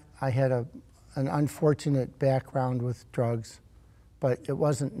mean, I had an unfortunate background with drugs, but it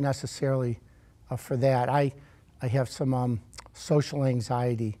wasn't necessarily for that. I have some social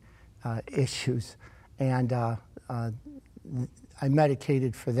anxiety issues, and I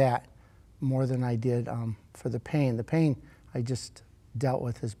medicated for that. more than I did for the pain. The pain I just dealt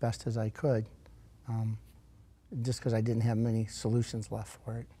with as best as I could, just because I didn't have many solutions left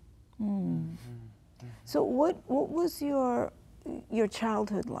for it. Mm. So what was your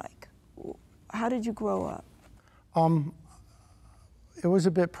childhood like? How did you grow up? It was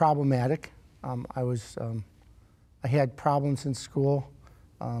a bit problematic. I had problems in school,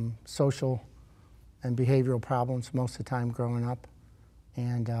 social and behavioral problems most of the time growing up.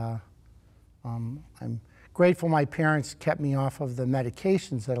 And I'm grateful my parents kept me off of the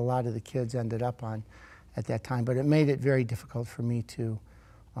medications that a lot of the kids ended up on at that time, but it made it very difficult for me to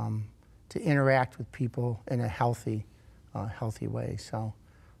interact with people in a healthy way. So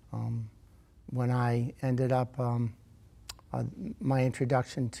when I ended up, my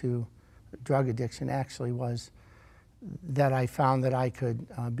introduction to drug addiction actually was that I found that I could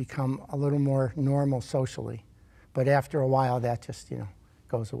become a little more normal socially. But after a while, that just,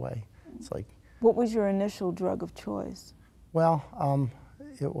 goes away. It's like... What was your initial drug of choice? Well,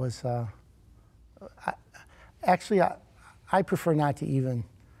 it was... I prefer not to even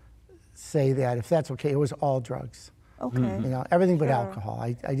say that, if that's okay. It was all drugs. Okay. Everything but alcohol.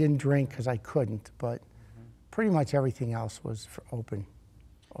 I didn't drink because I couldn't, but pretty much everything else was for open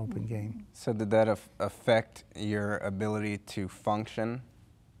game. So did that affect your ability to function?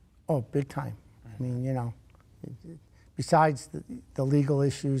 Oh, big time. I mean, besides the legal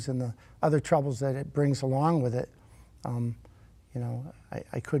issues and the other troubles that it brings along with it,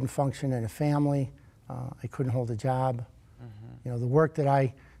 I couldn't function in a family. I couldn't hold a job. The work that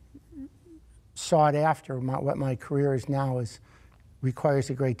I sought after, what my career is now, requires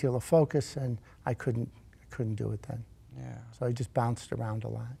a great deal of focus, and I couldn't do it then. Yeah. So I just bounced around a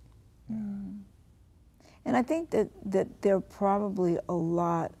lot. And I think that there are probably a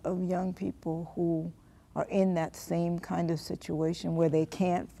lot of young people who are in that same kind of situation where they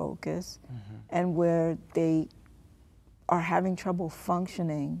can't focus and where they are having trouble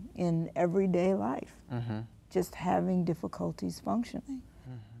functioning in everyday life, just having difficulties functioning.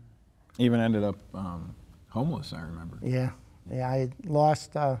 Even ended up homeless, I remember. Yeah, I had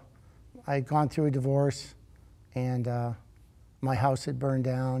lost, I had gone through a divorce, and my house had burned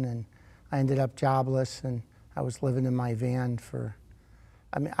down, and I ended up jobless, and I was living in my van for,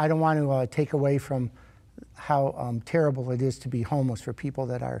 I don't want to take away from how terrible it is to be homeless for people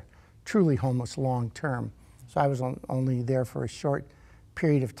that are truly homeless long term. So I was only there for a short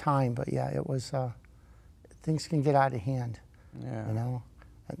period of time, but yeah, it was, things can get out of hand,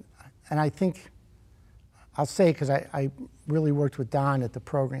 And I think, I'll say, because I really worked with Don at the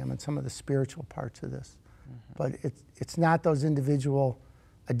program and some of the spiritual parts of this, but it's not those individual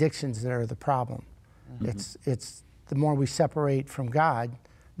addictions that are the problem. It's the more we separate from God,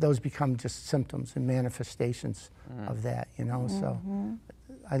 those become just symptoms and manifestations of that, So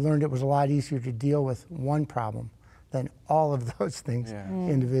I learned it was a lot easier to deal with one problem than all of those things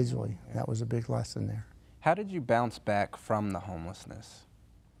individually. That was a big lesson there. How did you bounce back from the homelessness?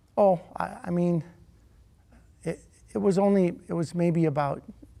 Oh, I mean, it was maybe about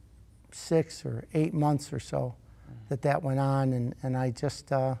 6 or 8 months or so that went on, and I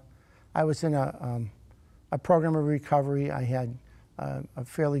just, I was in a program of recovery. I had a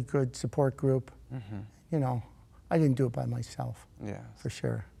fairly good support group. I didn't do it by myself, for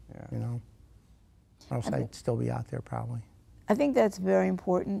sure, or else I'd still be out there probably. I think that's very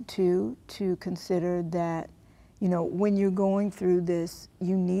important too, to consider that, when you're going through this,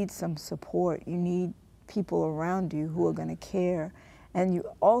 you need some support. You need people around you who are going to care. And you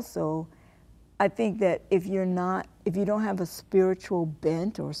also, I think that if you don't have a spiritual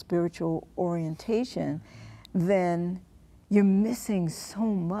bent or spiritual orientation, then you're missing so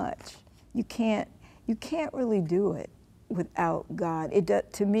much. You can't really do it without God.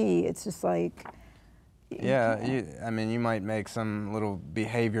 To me, it's just like, yeah, you might make some little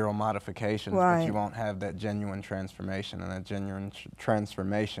behavioral modifications, but you won't have that genuine transformation, and that genuine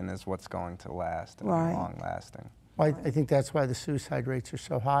transformation is what's going to last and be long-lasting. Well, I think that's why the suicide rates are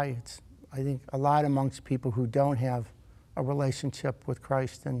so high. I think a lot amongst people who don't have a relationship with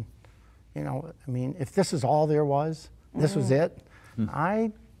Christ, and if this is all there was, this was it,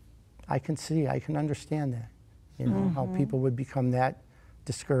 I can understand that, how people would become that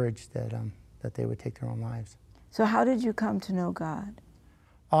discouraged that they would take their own lives. So how did you come to know God?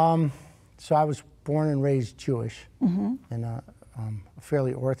 So I was born and raised Jewish, and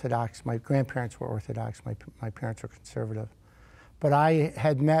fairly Orthodox. My grandparents were Orthodox. My parents were conservative. But I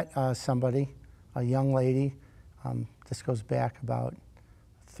had met somebody, a young lady. This goes back about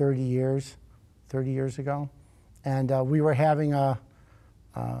 30 years ago, and we were having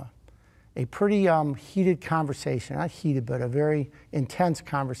a pretty heated conversation, not heated, but a very intense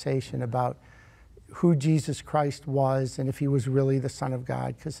conversation about who Jesus Christ was and if he was really the Son of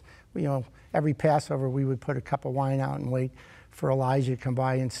God. Because, you know, every Passover we would put a cup of wine out and wait for Elijah to come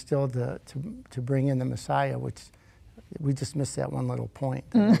by and still to bring in the Messiah, which we just missed that one little point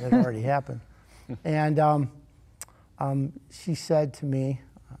that had already happened. And she said to me,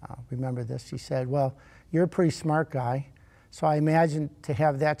 I'll remember this, she said, well, you're a pretty smart guy, so I imagine to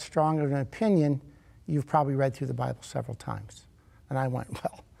have that strong of an opinion, you've probably read through the Bible several times. And I went,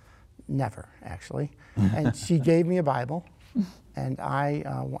 well, never, actually. And she gave me a Bible, and I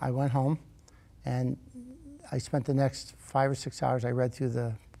went home, and I spent the next 5 or 6 hours, I read through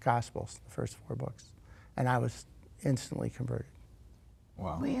the Gospels, the first 4 books, and I was instantly converted.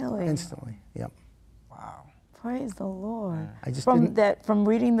 Wow. Really? Instantly, yep. Wow. Praise the Lord. I just from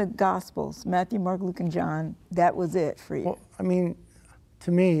reading the Gospels, Matthew, Mark, Luke, and John, that was it for you. Well, I mean,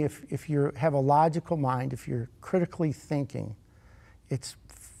 to me, if you have a logical mind, if you're critically thinking, it's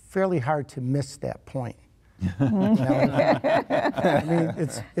fairly hard to miss that point. You know? I mean,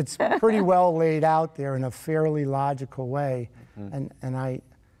 it's pretty well laid out there in a fairly logical way, and I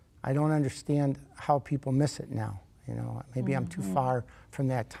don't understand how people miss it now. You know, maybe I'm too far from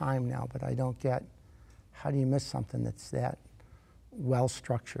that time now, but I don't get how do you miss something that's that well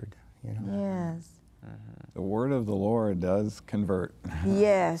structured. You know. Yes. The word of the Lord does convert.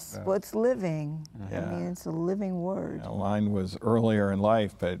 Yes, well, it's living. Yeah. I mean, it's a living word. Now, mine was earlier in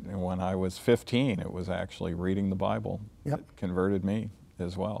life, but when I was 15, it was actually reading the Bible that converted me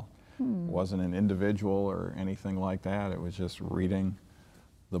as well. It wasn't an individual or anything like that. It was just reading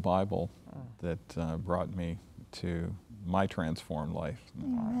the Bible that brought me to my transformed life.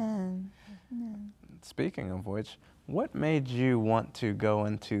 Amen. Amen. Speaking of which, what made you want to go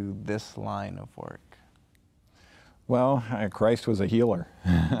into this line of work? Well, Christ was a healer.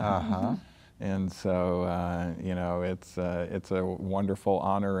 Uh-huh. And so, you know, it's a wonderful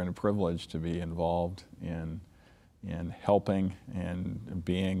honor and a privilege to be involved in helping and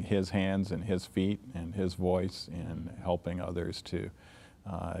being his hands and his feet and his voice in helping others to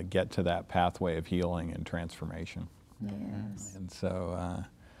get to that pathway of healing and transformation. Yes. And so,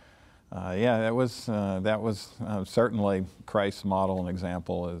 yeah, that was certainly Christ's model and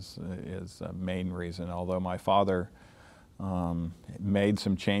example is a main reason. Although my father made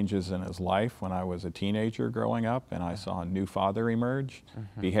some changes in his life when I was a teenager growing up, and I saw a new father emerge.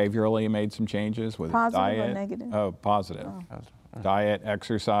 Behaviorally, he made some changes with his diet. Positive or negative? Oh, positive. Diet,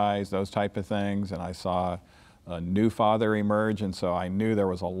 exercise, those type of things, and I saw a new father emerge, and so I knew there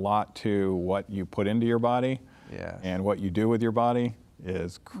was a lot to what you put into your body, and what you do with your body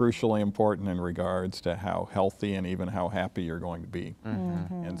is crucially important in regards to how healthy and even how happy you're going to be.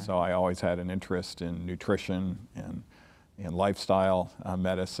 And so I always had an interest in nutrition and lifestyle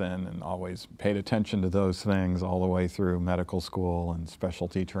medicine, and always paid attention to those things all the way through medical school and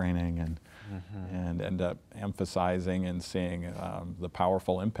specialty training, and end up emphasizing and seeing the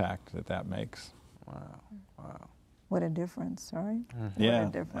powerful impact that makes. Wow. Wow. What a difference, right? Yeah, What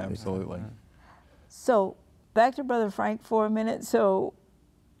a difference. absolutely. So back to Brother Frank for a minute. So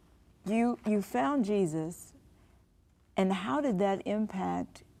you found Jesus, and how did that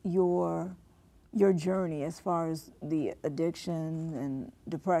impact your journey as far as the addiction and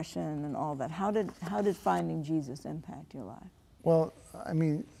depression and all that? How did finding Jesus impact your life? Well, I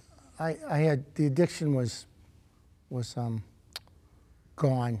mean, I had the addiction was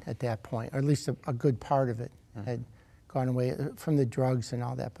gone at that point, or at least a good part of it had gone away from the drugs and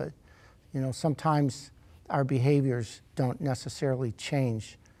all that. But you know, sometimes our behaviors don't necessarily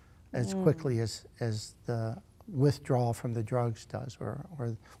change as quickly as the withdrawal from the drugs does, or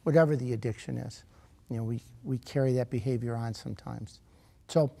whatever the addiction is. You know, we carry that behavior on sometimes.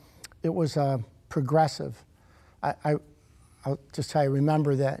 So it was progressive. I'll just tell you, I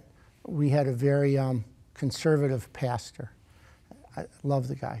remember that we had a very conservative pastor. I love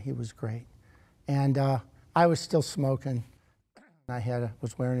the guy, he was great. And I was still smoking. I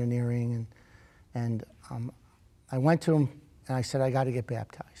was wearing an earring, and I went to him and I said, I got to get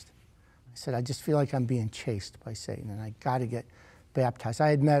baptized. I said, I just feel like I'm being chased by Satan, and I got to get baptized. I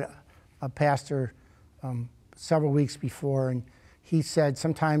had met a pastor several weeks before, and he said,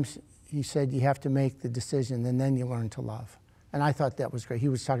 sometimes, he said, you have to make the decision, and then you learn to love. And I thought that was great. He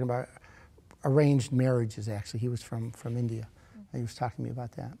was talking about arranged marriages, actually. He was from India. He was talking to me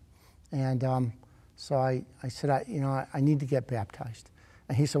about that. And so I said, I need to get baptized.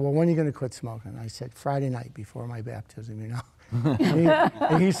 And he said, well, when are you going to quit smoking? I said, Friday night before my baptism, you know.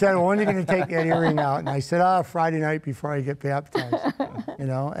 and he said, well, when are you going to take that earring out? And I said, Friday night before I get baptized, you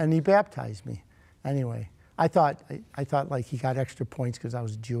know. And he baptized me. Anyway, I thought like he got extra points because I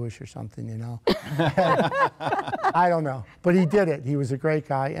was Jewish or something, you know. I don't know, but he did it. He was a great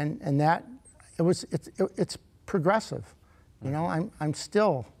guy, and that it's progressive, you know. I'm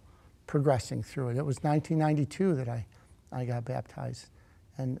still progressing through it. It was 1992 that I got baptized,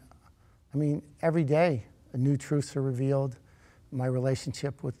 and I mean every day new truths are revealed. My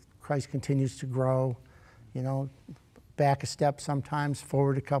relationship with Christ continues to grow, you know, back a step sometimes,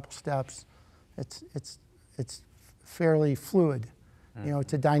 forward a couple steps. It's fairly fluid. You know,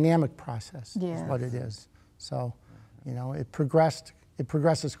 it's a dynamic process is what it is. So, you know, it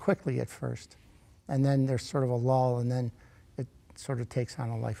progresses quickly at first, and then there's sort of a lull, and then it sort of takes on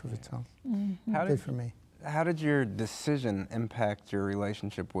a life of its own. How Good for me. How did your decision impact your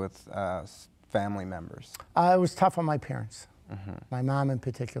relationship with family members? It was tough on my parents, my mom in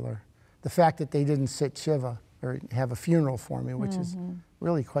particular. The fact that they didn't sit Shiva or have a funeral for me, which is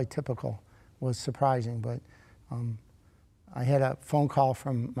really quite typical, was surprising. But I had a phone call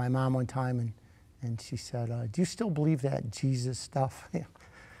from my mom one time, and she said, do you still believe that Jesus stuff?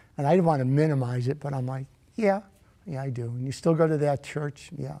 And I didn't want to minimize it, but I'm like, yeah, I do. And you still go to that church?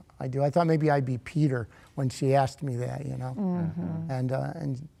 Yeah, I do. I thought maybe I'd be Peter when she asked me that, you know.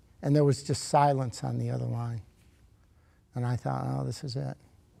 And there was just silence on the other line. And I thought, oh, this is it.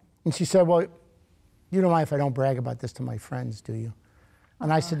 And she said, well, you don't mind if I don't brag about this to my friends, do you?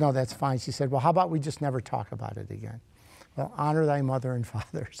 And I said, no, that's fine. She said, well, how about we just never talk about it again? Well, honor thy mother and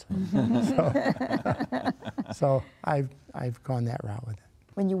father. So I've gone that route with it.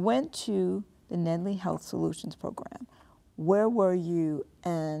 When you went to the Nedley Health Solutions program, where were you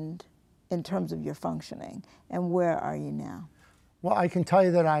and in terms of your functioning, and where are you now? Well, I can tell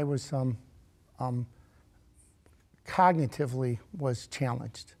you that I was cognitively was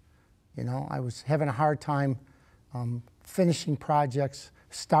challenged. You know, I was having a hard time finishing projects,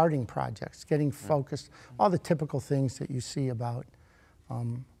 starting projects, getting focused, all the typical things that you see about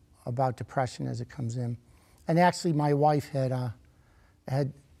depression as it comes in. And actually, my wife had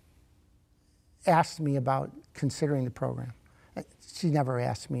asked me about considering the program. She never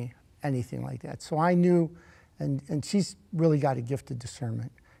asked me anything like that. So I knew, and she's really got a gift of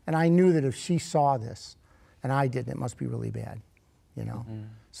discernment. And I knew that if she saw this, and I didn't, it must be really bad, you know.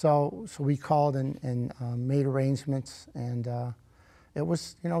 So we called and made arrangements, and it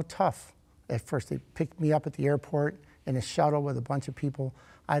was, you know, tough. At first, they picked me up at the airport in a shuttle with a bunch of people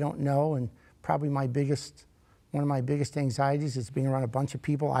I don't know, and probably one of my biggest anxieties is being around a bunch of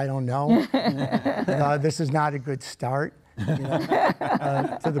people I don't know. This is not a good start, you know,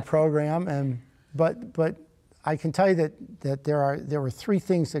 to the program. But I can tell you that there were three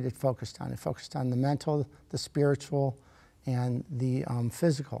things that it focused on. It focused on the mental, the spiritual, and the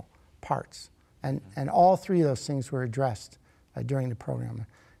physical parts. And all three of those things were addressed during the program.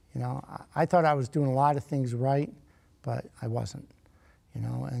 You know, I thought I was doing a lot of things right, but I wasn't. You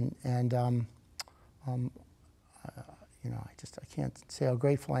know, you know, I can't say how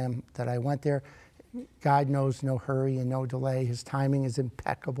grateful I am that I went there. God knows no hurry and no delay. His timing is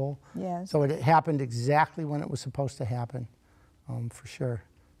impeccable. Yes. So it happened exactly when it was supposed to happen, for sure.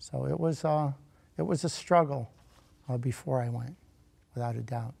 So it was a struggle before I went, without a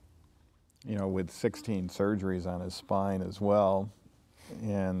doubt. You know, with 16 surgeries on his spine as well,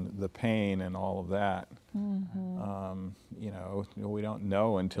 and the pain and all of that, you know, we don't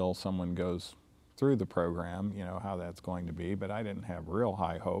know until someone goes through the program, you know, how that's going to be. But I didn't have real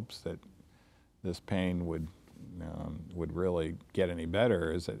high hopes that this pain would really get any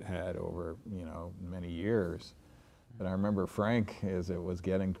better as it had over, you know, many years. But I remember Frank, as it was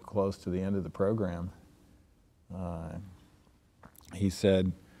getting close to the end of the program, he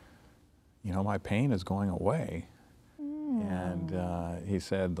said, you know, my pain is going away. And he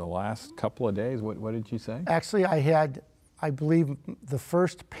said the last couple of days, what did you say? Actually, I had, I believe, the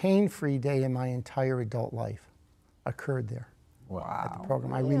first pain-free day in my entire adult life occurred there. Wow. At the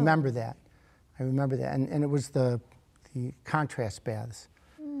program. I remember that. I remember that. And it was the contrast baths.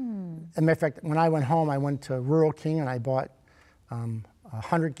 As a matter of fact, when I went home, I went to Rural King and I bought a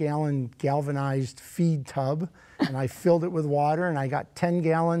 100-gallon galvanized feed tub, and I filled it with water, and I got 10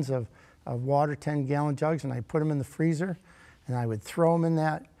 gallons of water, 10-gallon jugs, and I put them in the freezer, and I would throw them in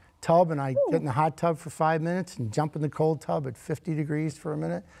that tub, and I'd get in the hot tub for 5 minutes and jump in the cold tub at 50 degrees for a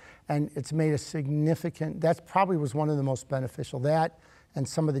minute. And it's made a significant, that probably was one of the most beneficial. That and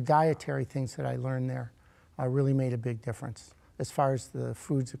some of the dietary things that I learned there really made a big difference as far as the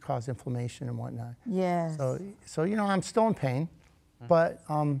foods that cause inflammation and whatnot. Yes. So you know, I'm still in pain, but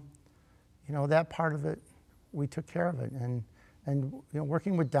you know, that part of it, we took care of it. And you know,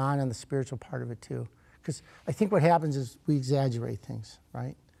 working with Don on the spiritual part of it too. Because I think what happens is we exaggerate things,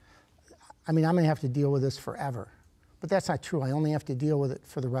 right? I mean, I'm going to have to deal with this forever. But that's not true. I only have to deal with it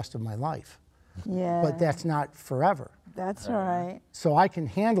for the rest of my life. Yeah. But that's not forever. That's right. So I can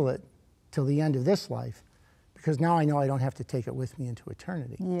handle it till the end of this life, because now I know I don't have to take it with me into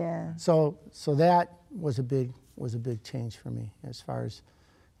eternity. Yeah. So that was a big change for me, as far as,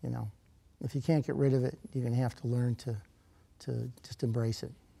 you know, if you can't get rid of it, you're going to have to learn to just embrace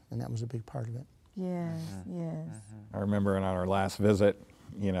it, and that was a big part of it. Yes, yes. I remember on our last visit,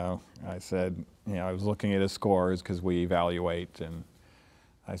 you know, I said, you know, I was looking at his scores because we evaluate, and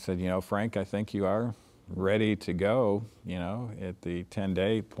I said, you know, Frank, I think you are ready to go, you know, at the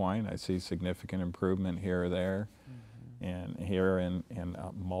 10-day point. I see significant improvement here or there, and here in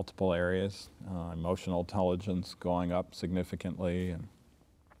multiple areas. Emotional intelligence going up significantly, and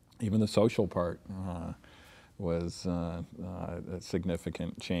even the social part was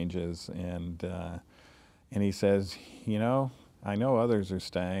significant changes. And he says, you know, I know others are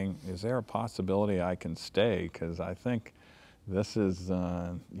staying. Is there a possibility I can stay? Because I think this is,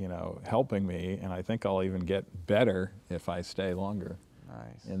 you know, helping me, and I think I'll even get better if I stay longer.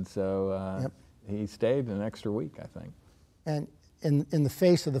 Nice. And so he stayed an extra week, I think. And in the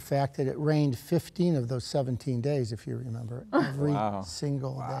face of the fact that it rained 15 of those 17 days, if you remember, every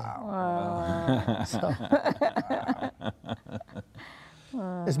single day. Wow. So,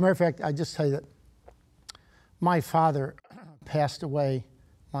 as a matter of fact, I just tell you that my father passed away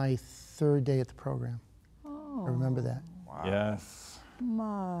my 3rd day at the program. I remember that. Wow. Yes.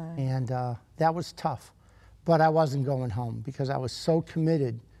 My. And that was tough. But I wasn't going home because I was so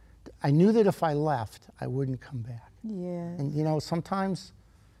committed. I knew that if I left, I wouldn't come back. Yeah. And you know, sometimes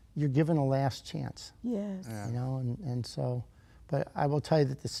you're given a last chance. Yes. Yeah. You know, and so, but I will tell you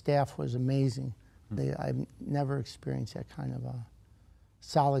that the staff was amazing. I've never experienced that kind of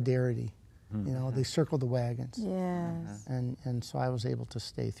solidarity. You know, they circled the wagons. Yes. And so I was able to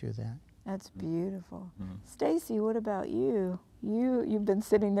stay through that. That's beautiful. Stacy, what about you? You've been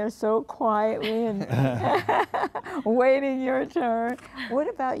sitting there so quietly and waiting your turn. What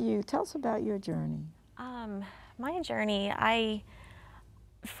about you? Tell us about your journey. My journey, I'd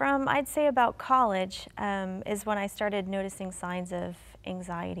say about college is when I started noticing signs of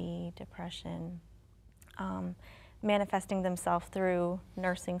anxiety, depression, manifesting themselves through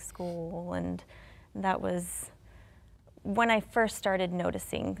nursing school, and that was when I first started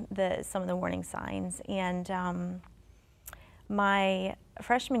noticing some of the warning signs. And my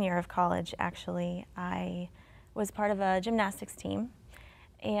freshman year of college, actually, I was part of a gymnastics team,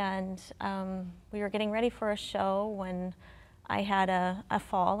 and we were getting ready for a show when I had a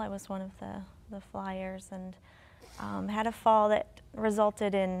fall. I was one of the flyers, and had a fall that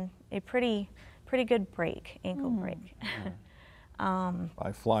resulted in a pretty good break, ankle break.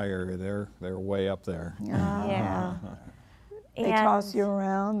 By flyer, they're way up there. Yeah. They toss you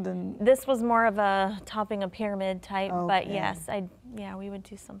around, and this was more of a topping a pyramid type, but Okay. yes, we would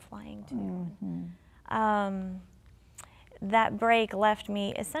do some flying too. That break left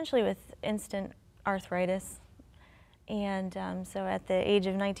me essentially with instant arthritis, and so at the age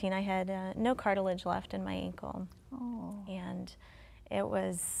of 19, I had no cartilage left in my ankle, and it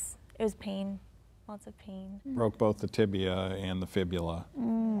was pain. Lots of pain. Broke both the tibia and the fibula.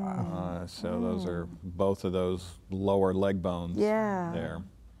 So those are both of those lower leg bones there.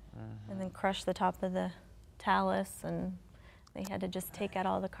 And then crushed the top of the talus, and they had to just take out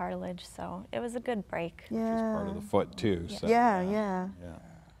all the cartilage. So it was a good break. Which is part of the foot too. So, yeah.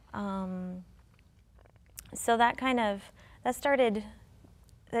 So that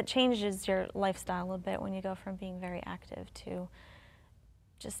changes your lifestyle a bit when you go from being very active to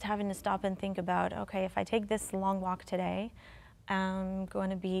just having to stop and think about, okay, if I take this long walk today, I'm going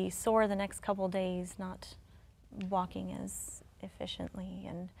to be sore the next couple days, not walking as efficiently,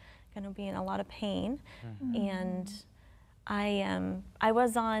 and going to be in a lot of pain. And I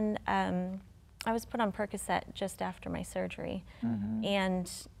was put on Percocet just after my surgery, and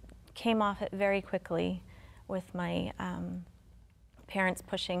came off it very quickly with my parents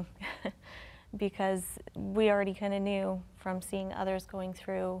pushing. Because we already kind of knew from seeing others going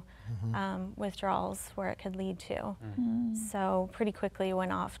through withdrawals where it could lead to. So pretty quickly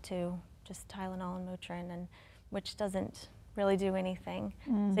went off to just Tylenol and Motrin, and which doesn't really do anything.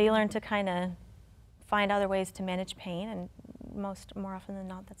 So you learn to kind of find other ways to manage pain, and more often than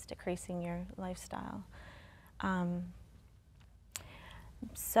not, that's decreasing your lifestyle.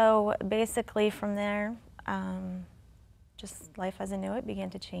 So basically from there, just life as I knew it began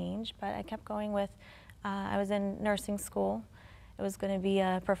to change, but I kept going with, I was in nursing school. It was going to be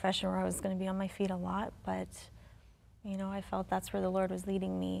a profession where I was going to be on my feet a lot, but you know, I felt that's where the Lord was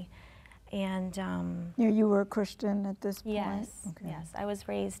leading me. And You were a Christian at this point? yes, Okay. yes. I was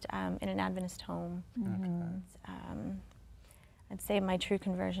raised in an Adventist home. I'd say my true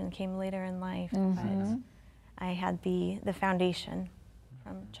conversion came later in life, but I had the foundation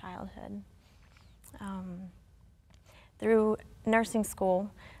from childhood. Through nursing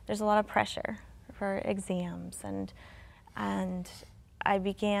school, there's a lot of pressure for exams, and I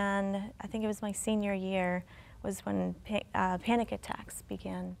began, I think it was my senior year, was when panic attacks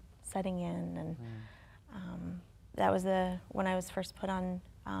began setting in, and that was when I was first put on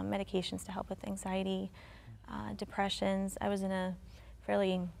medications to help with anxiety, depressions. I was in a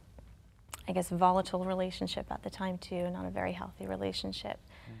fairly, I guess, volatile relationship at the time too, not a very healthy relationship,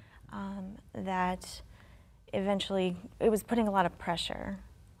 that eventually, it was putting a lot of pressure,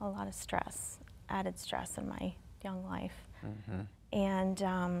 a lot of stress, added stress in my young life. And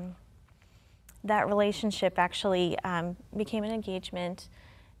that relationship actually became an engagement,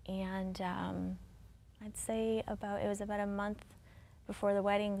 and I'd say it was about a month before the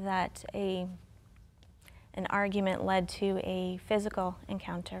wedding that an argument led to a physical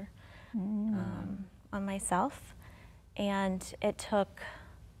encounter on myself, and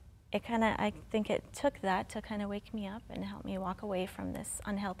I think it took that to kind of wake me up and help me walk away from this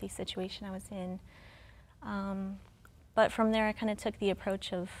unhealthy situation I was in. But from there, I kind of took the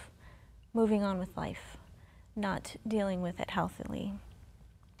approach of moving on with life, not dealing with it healthily.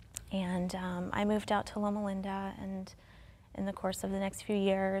 And I moved out to Loma Linda, and in the course of the next few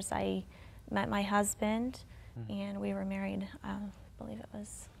years, I met my husband, and we were married, I believe it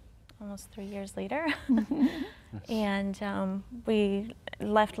was almost 3 years later. And we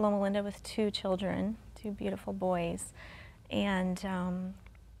left Loma Linda with 2 children, 2 beautiful boys. And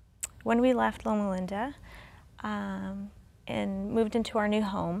when we left Loma Linda and moved into our new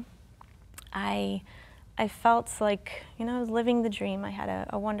home, I felt like, I was living the dream. I had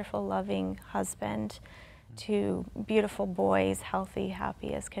a wonderful, loving husband, 2 beautiful boys, healthy,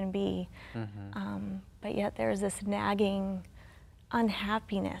 happy as can be. But yet there was this nagging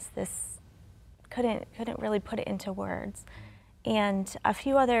unhappiness, this couldn't really put it into words. And a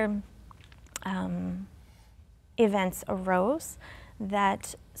few other events arose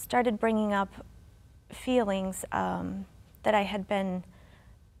that started bringing up feelings that I had been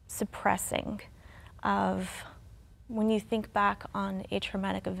suppressing. Of when you think back on a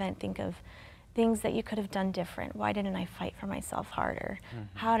traumatic event, think of things that you could have done different. Why didn't I fight for myself harder?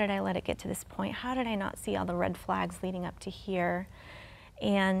 How did I let it get to this point? How did I not see all the red flags leading up to here?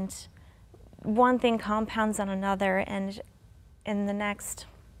 And one thing compounds on another, and in the next,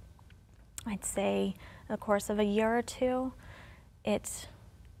 I'd say, in the course of a year or 2, it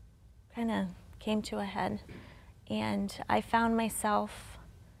kind of came to a head, and I found myself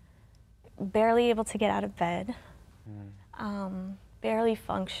barely able to get out of bed, barely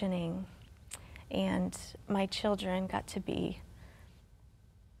functioning, and my children got to be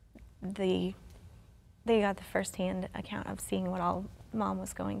they got the first-hand account of seeing what all Mom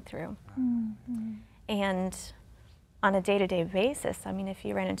was going through. And on a day-to-day basis, I mean, if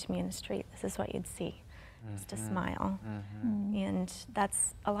you ran into me in the street, this is what you'd see, just a smile. And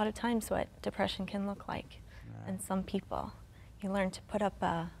that's a lot of times what depression can look like in some people. You learn to put up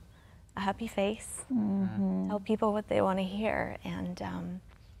a happy face, tell people what they want to hear, and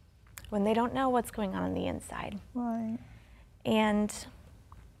when they don't know what's going on the inside. Right. And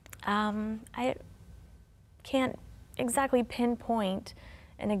I can't exactly pinpoint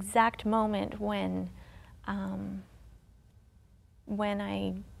an exact moment when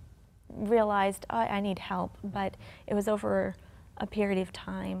I realized I need help, but it was over a period of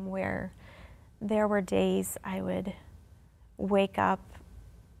time where there were days I would wake up,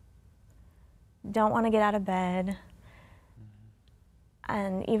 don't want to get out of bed,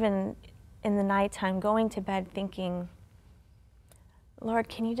 and even in the nighttime going to bed thinking, Lord,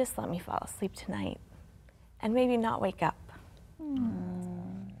 can you just let me fall asleep tonight and maybe not wake up?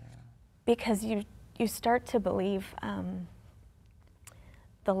 Because you start to believe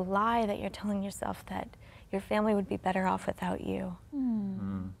the lie that you're telling yourself that your family would be better off without you.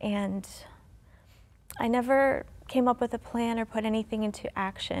 And I never came up with a plan or put anything into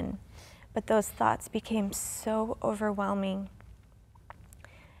action, but those thoughts became so overwhelming.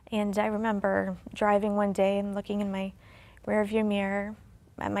 And I remember driving one day and looking in my rearview mirror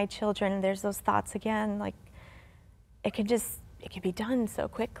at my children, and there's those thoughts again, like it could be done so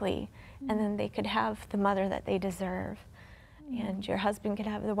quickly, and then they could have the mother that they deserve, and your husband could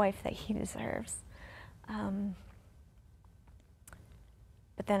have the wife that he deserves.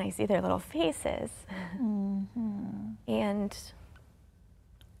 But then I see their little faces, and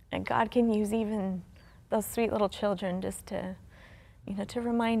God can use even those sweet little children just to, to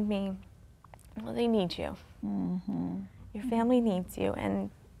remind me well, they need you. Your family needs you, and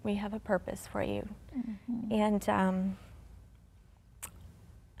we have a purpose for you. And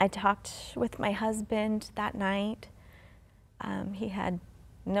I talked with my husband that night. He had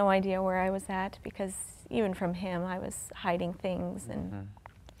no idea where I was at, because even from him I was hiding things, and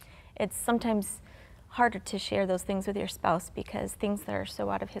it's sometimes harder to share those things with your spouse, because things that are so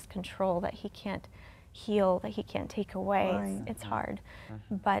out of his control that he can't heal, that he can't take away, Right. it's hard.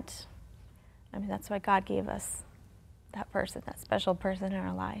 But I mean, that's why God gave us that person, that special person in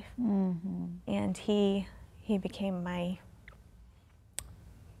our life. And he became my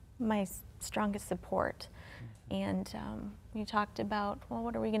strongest support. And we talked about, well,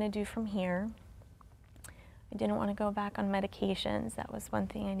 what are we going to do from here? I didn't want to go back on medications. That was one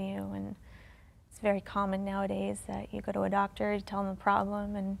thing I knew. And it's very common nowadays that you go to a doctor, you tell them the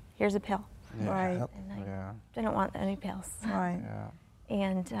problem, and here's a pill. Right. And I didn't want any pills. Right.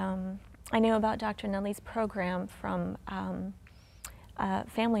 And I knew about Dr. Nedley's program from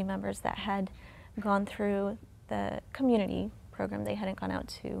family members that had gone through the community program. They hadn't gone out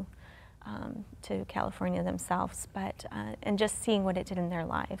to California themselves, but and just seeing what it did in their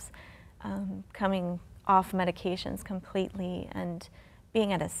lives, coming off medications completely and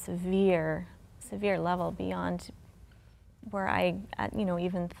being at a severe level beyond where I,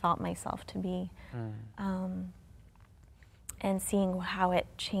 even thought myself to be, and seeing how it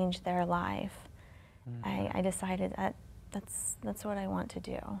changed their life, I decided that that's what I want to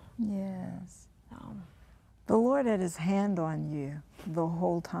do. Yes. The Lord had his hand on you the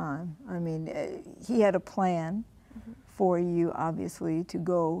whole time. I mean, he had a plan for you, obviously, to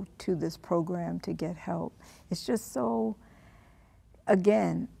go to this program to get help. It's just so,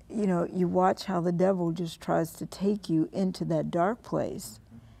 again, you watch how the devil just tries to take you into that dark place,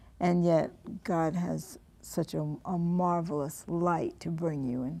 and yet God has such a marvelous light to bring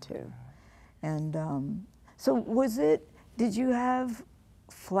you into. And so did you have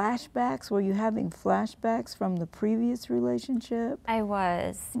flashbacks? Were you having flashbacks from the previous relationship? I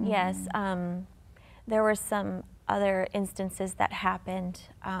was, yes. There were some other instances that happened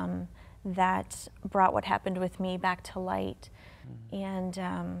that brought what happened with me back to light. And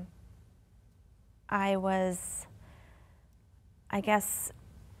I was, I guess,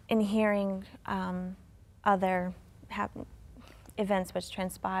 in hearing other events which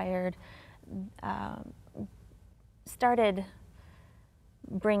transpired, started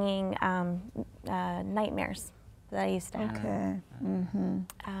bringing nightmares that I used to have. Okay.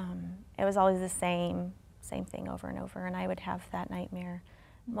 It was always the same thing over and over, and I would have that nightmare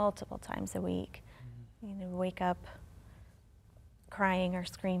multiple times a week. Wake up crying or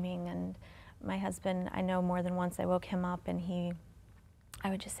screaming, and my husband, I know more than once I woke him up, and I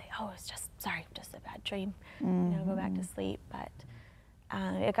would just say, "Oh, it's just a bad dream," go back to sleep. But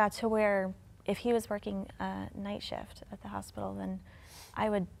it got to where if he was working a night shift at the hospital, then I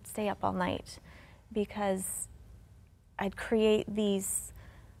would stay up all night, because I'd create these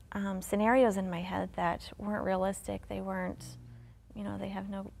scenarios in my head that weren't realistic. They weren't, they have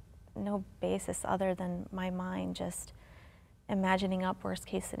no basis other than my mind just imagining up worst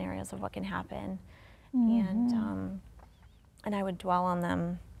case scenarios of what can happen. And I would dwell on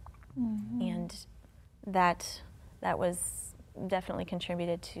them, and that was definitely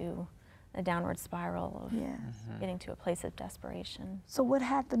contributed to a downward spiral of getting to a place of desperation. So what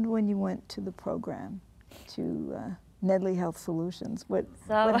happened when you went to the program, to Nedley Health Solutions? What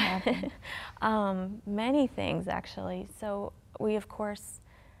happened? Many things, actually. So we, of course,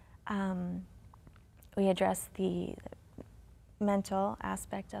 we addressed the mental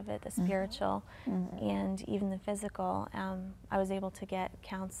aspect of it, the spiritual, and even the physical. I was able to get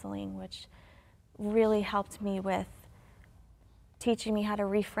counseling, which really helped me with teaching me how to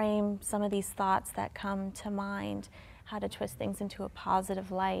reframe some of these thoughts that come to mind, how to twist things into a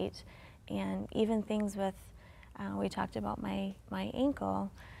positive light, and even things with, we talked about my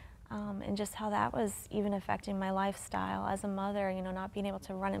ankle, and just how that was even affecting my lifestyle as a mother, not being able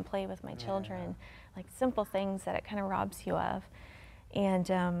to run and play with my children, like simple things that it kind of robs you of. And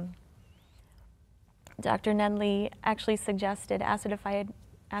Dr. Nedley actually asked if I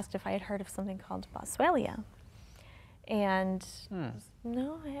had heard of something called boswellia. And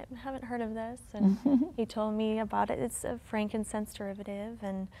no, I haven't heard of this. And he told me about it. It's a frankincense derivative.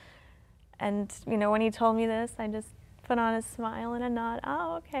 And when he told me this, I just put on a smile and a nod.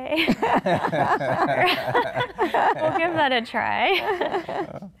 Oh, okay. We'll give that a try.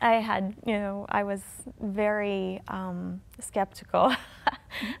 I was very skeptical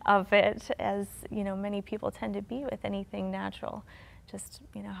of it, as many people tend to be with anything natural. Just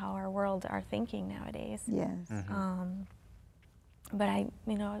how our world are thinking nowadays. Yes. but I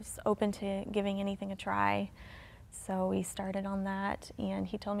was open to giving anything a try. So we started on that, and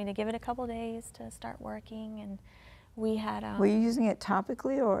he told me to give it a couple days to start working, and we had. Were you using it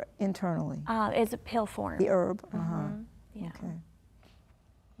topically or internally? It's a pill form. The herb. Yeah. Okay.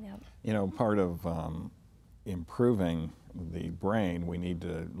 Yep. Part of improving the brain, we need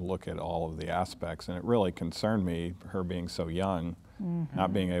to look at all of the aspects, and it really concerned me, her being so young,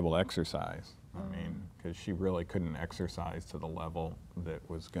 not being able to exercise. I mean, because she really couldn't exercise to the level that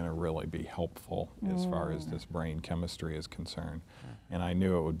was going to really be helpful as far as this brain chemistry is concerned. And I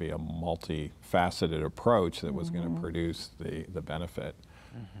knew it would be a multifaceted approach that was going to produce the benefit.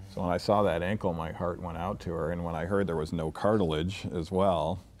 So when I saw that ankle, my heart went out to her, and when I heard there was no cartilage as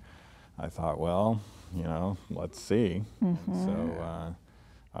well, I thought, well, let's see. And so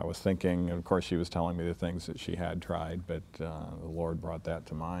I was thinking, of course she was telling me the things that she had tried, but the Lord brought that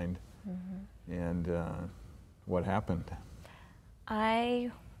to mind. And what happened?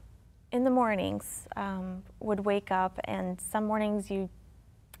 I, in the mornings, would wake up, and some mornings you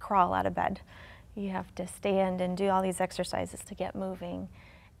crawl out of bed. You have to stand and do all these exercises to get moving.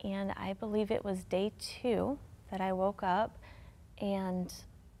 And I believe it was day 2 that I woke up, and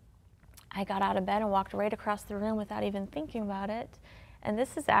I got out of bed and walked right across the room without even thinking about it. And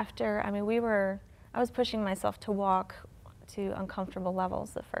this is after, I mean, I was pushing myself to walk to uncomfortable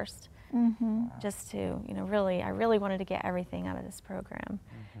levels at first. Just to, I really wanted to get everything out of this program.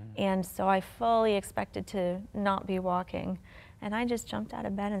 And so I fully expected to not be walking. And I just jumped out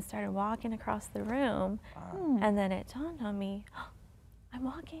of bed and started walking across the room. And then it dawned on me, oh, I'm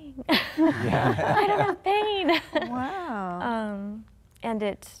walking. I don't have pain. Wow. And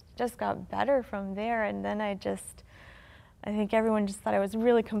it just got better from there. And then I think everyone just thought I was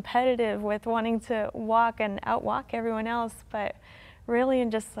really competitive with wanting to walk and outwalk everyone else. But really,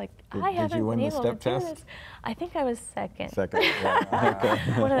 and just like, I haven't been able to do this. I think I was second. Second, yeah.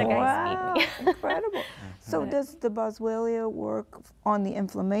 Okay. One of the guys beat me. Incredible. So does the boswellia work on the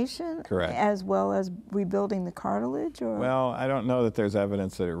inflammation? Correct. As well as rebuilding the cartilage? Or? Well, I don't know that there's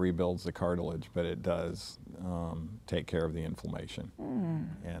evidence that it rebuilds the cartilage, but it does take care of the inflammation.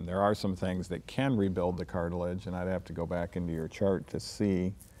 And there are some things that can rebuild the cartilage, and I'd have to go back into your chart to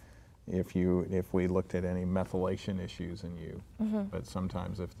see if we looked at any methylation issues in you. But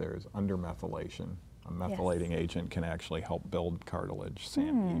sometimes if there's undermethylation, a methylating agent can actually help build cartilage.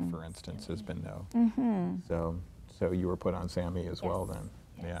 SAMe, for instance, has been known. So you were put on SAMe as well then.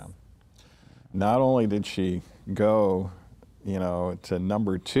 Yeah. Not only did she go, to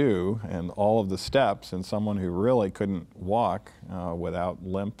number 2 and all of the steps, and someone who really couldn't walk without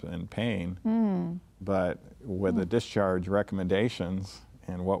limp and pain, but with the discharge recommendations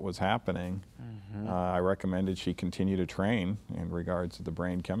and what was happening, I recommended she continue to train in regards to the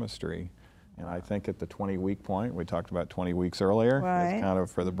brain chemistry. And I think at the 20-week point, we talked about 20 weeks earlier, it's kind of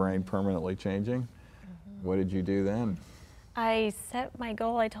for the brain permanently changing. What did you do then? I set my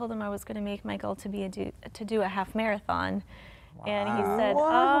goal. I told him I was going to make my goal to do a half marathon. And he said,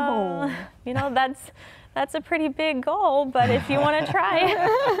 that's a pretty big goal, but if you want to try it.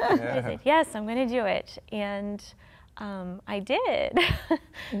 I said, yes, I'm going to do it. And I did.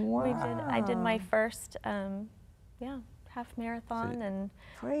 I did my first, half marathon, and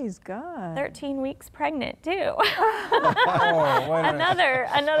praise God. 13 weeks pregnant too. Oh,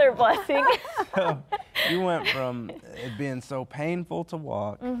 another blessing. So you went from it being so painful to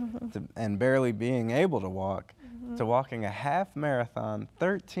walk and barely being able to walk to walking a half marathon,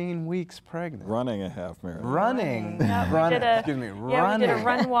 13 weeks pregnant. Running a half marathon. Running. Excuse me, running. Yeah, we did a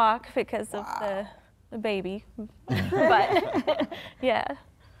run walk because of the baby. But yeah,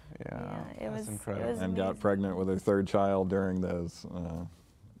 it was incredible. It was and got pregnant with her 3rd child during those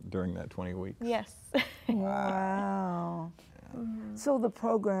during that 20 weeks. Yes. Wow. So the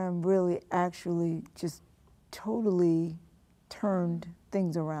program really actually just totally turned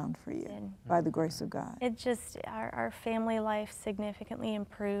things around for you by the grace of God. It just, our family life significantly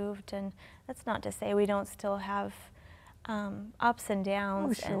improved, and that's not to say we don't still have ups and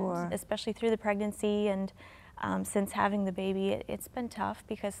downs, and especially through the pregnancy, and since having the baby, it's been tough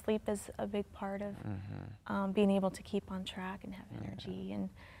because sleep is a big part of being able to keep on track and have energy, and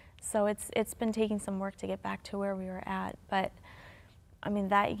so it's been taking some work to get back to where we were at. But I mean,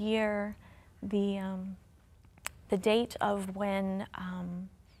 that year, the date of when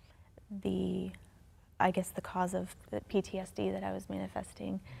I guess the cause of the PTSD that I was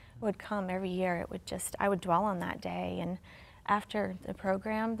manifesting would come every year. I would dwell on that day, and after the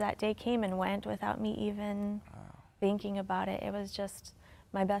program, that day came and went without me even thinking about it. It was just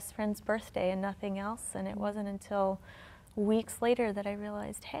my best friend's birthday and nothing else, and it wasn't until weeks later that I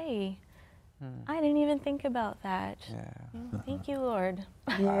realized, hey, I didn't even think about that. Yeah. Thank you, Lord.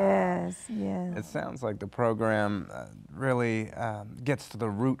 Yes, yes. It sounds like the program really gets to the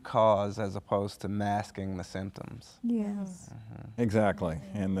root cause as opposed to masking the symptoms. Yes. Exactly,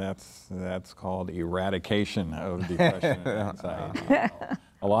 and that's called eradication of depression and anxiety.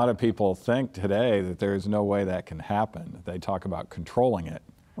 A lot of people think today that there's no way that can happen. They talk about controlling it.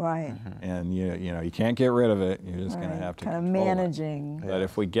 Right. And you know, you can't get rid of it. You're just going to have to kind of control managing. it. But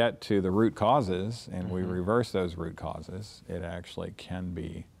if we get to the root causes and we reverse those root causes, it actually can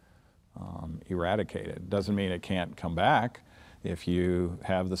be eradicated. Doesn't mean it can't come back. If you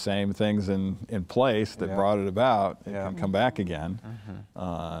have the same things in place that brought it about, it can come back again.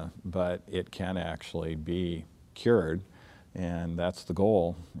 But it can actually be cured, and that's the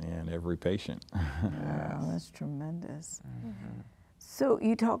goal in every patient. Wow, that's tremendous. So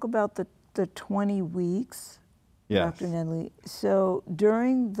you talk about the 20 weeks, Yes. Dr. Nedley. So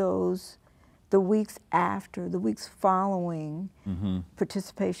during those, the weeks after, the weeks following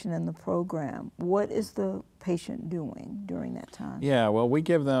participation in the program, what is the patient doing during that time? Yeah, well, we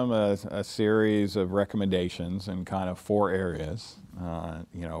give them a series of recommendations in kind of 4 areas.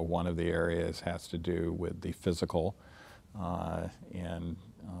 You know, one of the areas has to do with the physical, and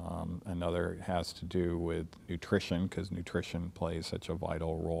another has to do with nutrition, because nutrition plays such a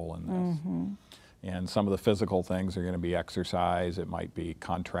vital role in this. And some of the physical things are going to be exercise, it might be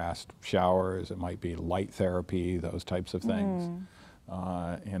contrast showers, it might be light therapy, those types of things.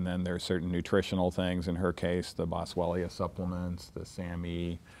 And then there's certain nutritional things, in her case, the Boswellia supplements, the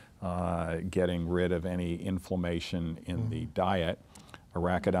SAMe, getting rid of any inflammation in the diet.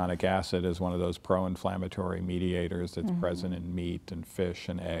 Arachidonic acid is one of those pro-inflammatory mediators that's present in meat and fish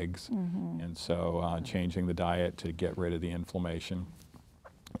and eggs. And so changing the diet to get rid of the inflammation.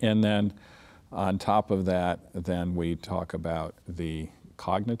 And then on top of that, then we talk about the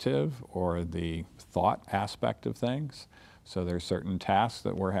cognitive or the thought aspect of things. So there's certain tasks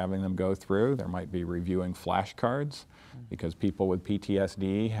that we're having them go through. There might be reviewing flashcards, because people with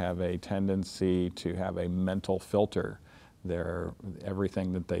PTSD have a tendency to have a mental filter.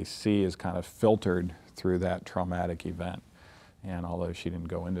 Everything that they see is kind of filtered through that traumatic event. And although she didn't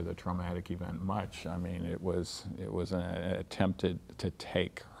go into the traumatic event much, I mean, it was an attempt to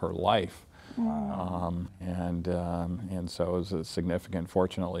take her life. And so it was significant.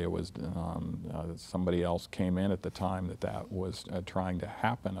 Fortunately, it was somebody else came in at the time that was trying to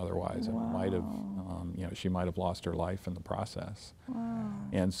happen. Otherwise, it might have, you know, she might have lost her life in the process.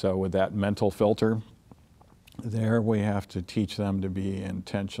 And so with that mental filter, there we have to teach them to be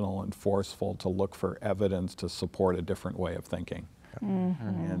intentional and forceful, to look for evidence to support a different way of thinking.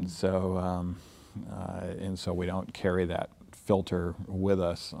 And so we don't carry that filter with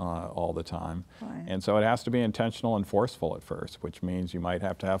us all the time. And so it has to be intentional and forceful at first, which means you might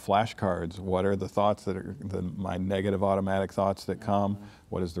have to have flashcards. What are the thoughts that are my negative automatic thoughts that come?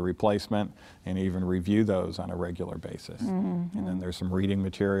 What is the replacement? And even review those on a regular basis. And then there's some reading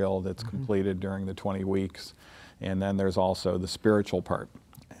material that's completed during the 20 weeks. And then there's also the spiritual part.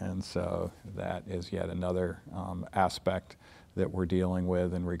 And so that is yet another aspect that we're dealing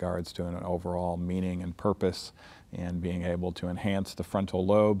with in regards to an overall meaning and purpose, and being able to enhance the frontal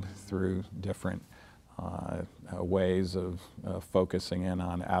lobe through different ways of focusing in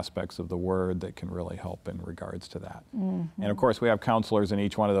on aspects of the word that can really help in regards to that. And of course, we have counselors in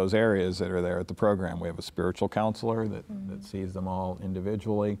each one of those areas that are there at the program. We have a spiritual counselor that sees them all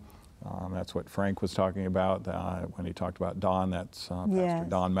individually. That's what Frank was talking about when he talked about Don. That's Pastor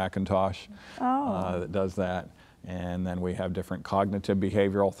Don McIntosh that does that. And then we have different cognitive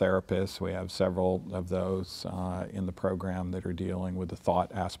behavioral therapists. We have several of those in the program that are dealing with the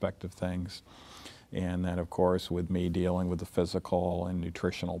thought aspect of things. And then, of course, with me dealing with the physical and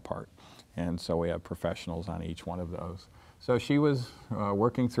nutritional part. And so we have professionals on each one of those. So she was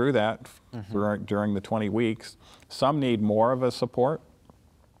working through that during the 20 weeks. Some need more of a support,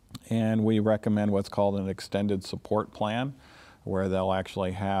 and we recommend what's called an extended support plan, where they'll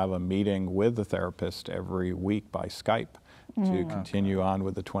actually have a meeting with the therapist every week by Skype to continue on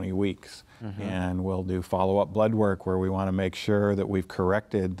with the 20 weeks. And we'll do follow-up blood work where we want to make sure that we've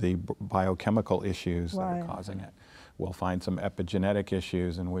corrected the biochemical issues that are causing it. We'll find some epigenetic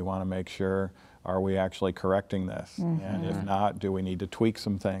issues, and we want to make sure, are we actually correcting this? And if not, do we need to tweak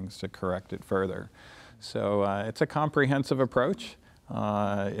some things to correct it further? So it's a comprehensive approach.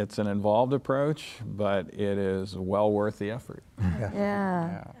 It's an involved approach, but it is well worth the effort.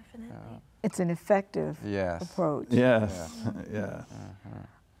 Yeah. Definitely. It's an effective approach. Yes.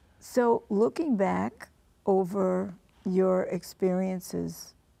 So looking back over your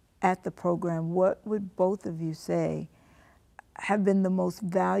experiences at the program, what would both of you say have been the most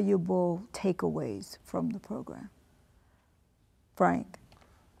valuable takeaways from the program? Frank?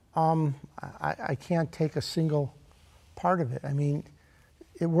 I can't take a single part of it. I mean,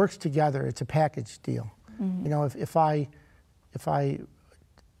 it works together. It's a package deal. You know, if I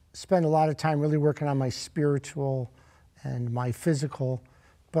spend a lot of time really working on my spiritual and my physical,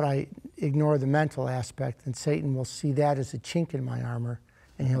 but I ignore the mental aspect, then Satan will see that as a chink in my armor,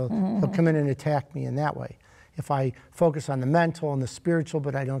 and he'll come in and attack me in that way. If I focus on the mental and the spiritual,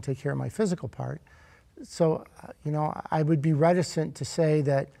 but I don't take care of my physical part, so you know, I would be reticent to say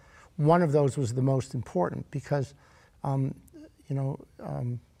that one of those was the most important, because you know,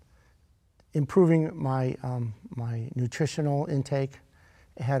 improving my my nutritional intake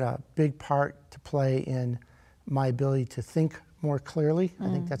had a big part to play in my ability to think more clearly. I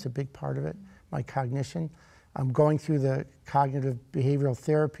think that's a big part of it, my cognition. Going through the cognitive behavioral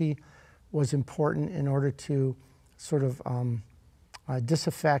therapy was important in order to sort of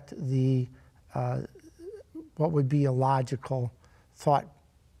disaffect the what would be illogical thought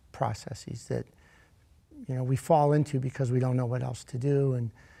processes that, you know, we fall into because we don't know what else to do.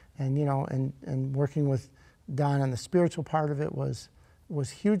 And you know, and working with Don on the spiritual part of it was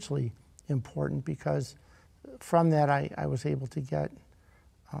hugely important, because from that I was able to get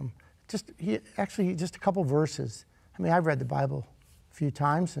just a couple verses. I mean, I've read the Bible a few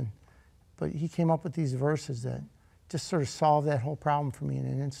times, but he came up with these verses that just sort of solved that whole problem for me in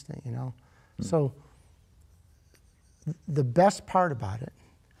an instant, you know. So the best part about it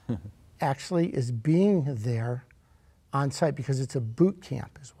actually is being there on site, because it's a boot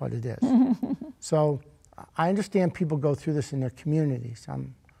camp is what it is. So I understand people go through this in their communities.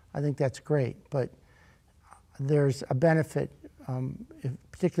 I think that's great, but there's a benefit,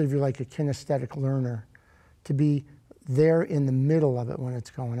 particularly if you're like a kinesthetic learner, to be there in the middle of it when it's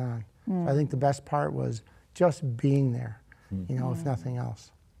going on. So I think the best part was just being there, you know, if nothing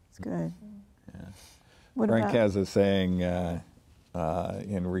else. It's good. Yeah. Frank has a saying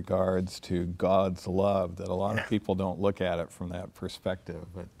in regards to God's love that a lot of people don't look at it from that perspective,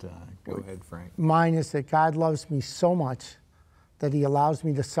 but go ahead, Frank. Mine is that God loves me so much that he allows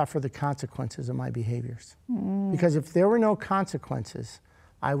me to suffer the consequences of my behaviors. Because if there were no consequences,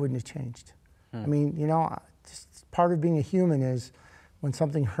 I wouldn't have changed. I mean, you know, just part of being a human is when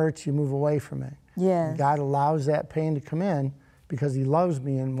something hurts, you move away from it. Yes. God allows that pain to come in because he loves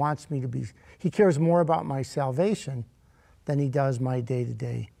me and wants me to be, he cares more about my salvation than he does my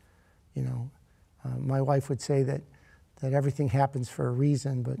day-to-day, you know. My wife would say that everything happens for a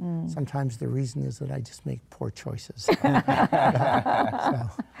reason, but sometimes the reason is that I just make poor choices. So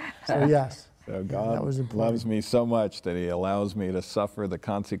yes. So God loves me so much that he allows me to suffer the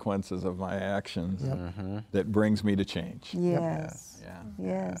consequences of my actions that brings me to change. Yes.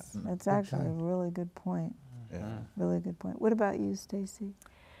 Yes. That's actually a really good point. Really good point. What about you, Stacy?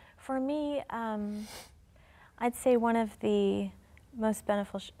 For me, I'd say one of the most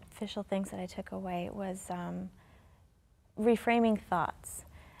beneficial things that I took away was reframing thoughts.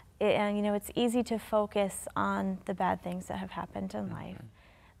 And you know, it's easy to focus on the bad things that have happened in life,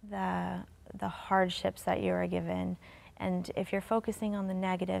 the hardships that you are given, and if you're focusing on the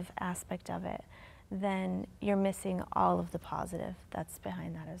negative aspect of it, then you're missing all of the positive that's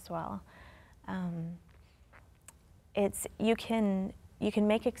behind that as well. You can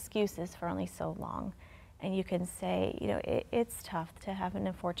make excuses for only so long, and you can say, you know, it's tough to have an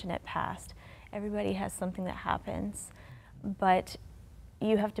unfortunate past. Everybody has something that happens, but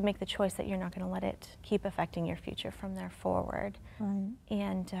you have to make the choice that you're not going to let it keep affecting your future from there forward. Right.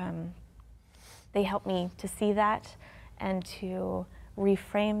 And they help me to see that and to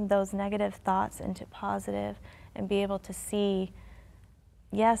reframe those negative thoughts into positive and be able to see,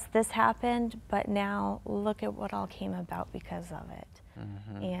 yes, this happened, but now look at what all came about because of it.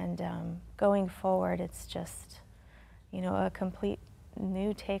 And going forward, it's just, you know, a complete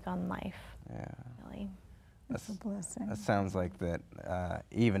new take on life. Yeah. Really. That's a blessing. That sounds like that.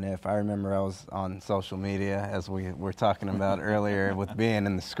 Even if I remember, I was on social media, as we were talking about earlier, with being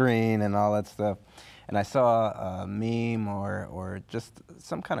in the screen and all that stuff, and I saw a meme or just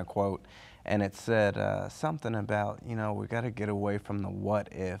some kind of quote, and it said something about, you know, we got to get away from the what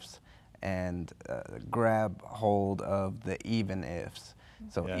ifs and grab hold of the even ifs.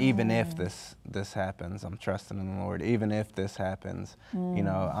 So even if this happens, I'm trusting in the Lord. Even if this happens, you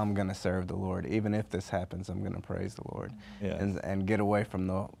know, I'm going to serve the Lord. Even if this happens, I'm going to praise the Lord. And get away from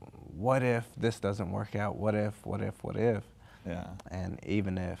the what if this doesn't work out? What if? Yeah. And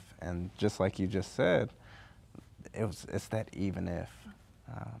even if. And just like you just said, it's that even if.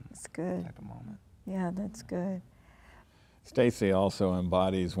 It's good. Type of moment. Yeah, that's good. Stacy also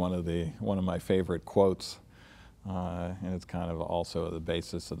embodies one of my favorite quotes and it's kind of also the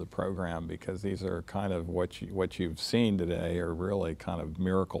basis of the program, because these are kind of what you've seen today are really kind of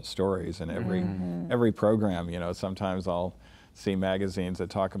miracle stories. And every program, you know, sometimes I'll see magazines that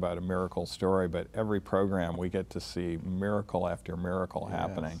talk about a miracle story, but every program we get to see miracle after miracle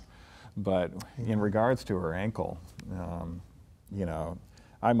happening. But in regards to her ankle, you know,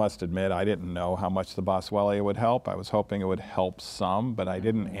 I must admit I didn't know how much the Boswellia would help. I was hoping it would help some, but I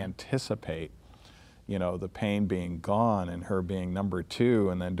didn't anticipate, you know, the pain being gone and her being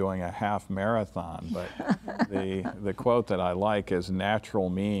 #2 and then doing a half marathon. But the quote that I like is, "Natural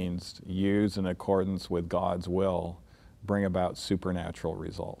means used in accordance with God's will bring about supernatural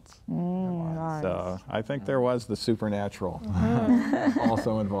results." Nice. So I think there was the supernatural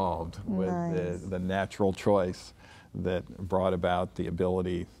also involved with the natural choice that brought about the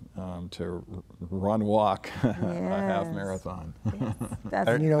ability to walk a half marathon.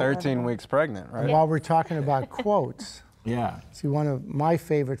 That's, you know, 13 weeks pregnant, right? And while we're talking about quotes, Yeah. see, one of my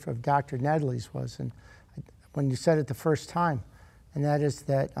favorite of Dr. Nedley's was, and when you said it the first time, and that is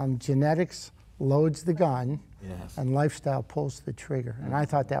that genetics loads the gun, Yes. and lifestyle pulls the trigger. And I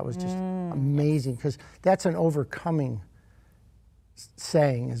thought that was just amazing, because that's an overcoming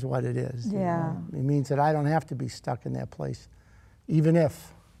saying is what it is. you Yeah. know? It means that I don't have to be stuck in that place, even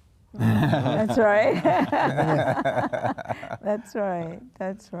if. That's right. That's right.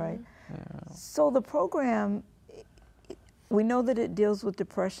 That's right. So the program, we know that it deals with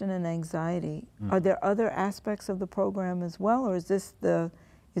depression and anxiety. Are there other aspects of the program as well, or is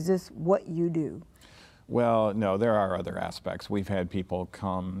this what you do? Well, no, there are other aspects. We've had people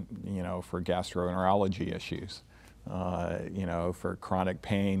come, you know, for gastroenterology issues, you know, for chronic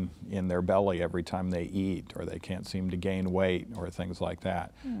pain in their belly every time they eat, or they can't seem to gain weight, or things like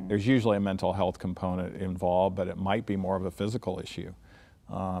that. There's usually a mental health component involved, but it might be more of a physical issue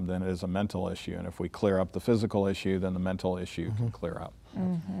than it is a mental issue. And if we clear up the physical issue, then the mental issue can clear up.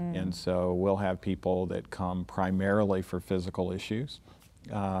 And so we'll have people that come primarily for physical issues.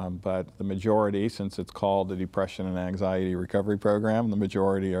 But the majority, since it's called the Depression and Anxiety Recovery Program, the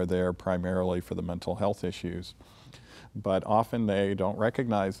majority are there primarily for the mental health issues. But often they don't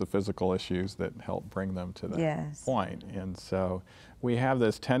recognize the physical issues that help bring them to that point. And so we have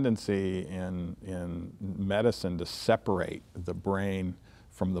this tendency in medicine to separate the brain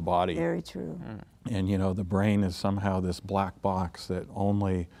from the body. Very true. And you know, the brain is somehow this black box that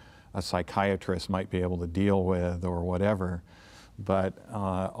only a psychiatrist might be able to deal with, or whatever. But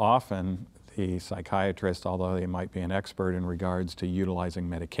often the psychiatrist, although they might be an expert in regards to utilizing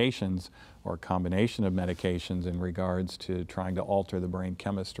medications or a combination of medications in regards to trying to alter the brain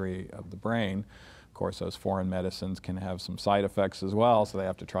chemistry of the brain, of course those foreign medicines can have some side effects as well, so they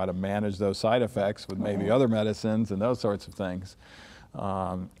have to try to manage those side effects with maybe other medicines and those sorts of things.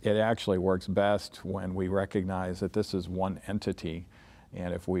 It actually works best when we recognize that this is one entity,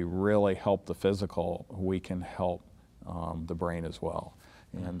 and if we really help the physical, we can help the brain as well.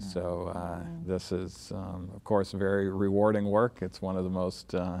 And so this is, of course, very rewarding work. It's one of the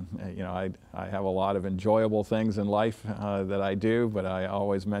most, you know, I have a lot of enjoyable things in life that I do, but I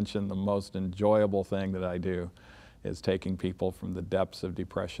always mention the most enjoyable thing that I do is taking people from the depths of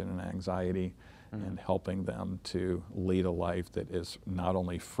depression and anxiety and helping them to lead a life that is not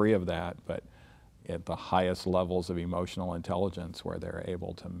only free of that, but at the highest levels of emotional intelligence, where they're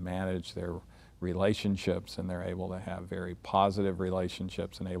able to manage their relationships, and they're able to have very positive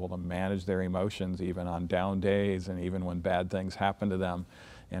relationships and able to manage their emotions even on down days and even when bad things happen to them,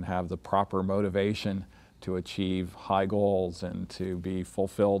 and have the proper motivation to achieve high goals and to be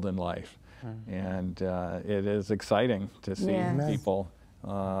fulfilled in life. And it is exciting to see people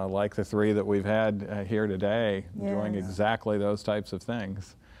like the three that we've had here today doing exactly those types of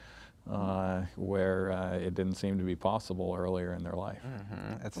things. Where it didn't seem to be possible earlier in their life.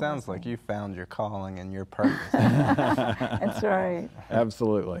 It sounds like you found your calling and your purpose. That's right.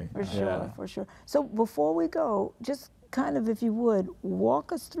 Absolutely. For sure, for sure. So before we go, just kind of, if you would,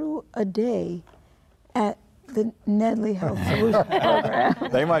 walk us through a day at the Nedley Health Solutions Program.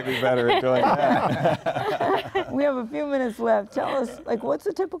 They might be better at doing that. We have a few minutes left. Tell us, like, what's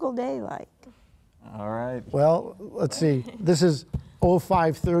a typical day like? All right. Well, let's see. This is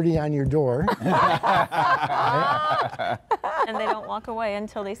 05:30 on your door. And they don't walk away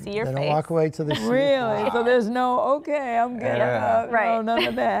until they see your face. They don't walk away till they see Really? So there's no, okay, I'm getting up. Right. No, none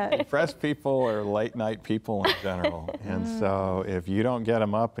of that. Depressed people are late night people in general. And so if you don't get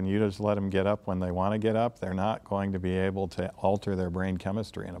them up and you just let them get up when they want to get up, they're not going to be able to alter their brain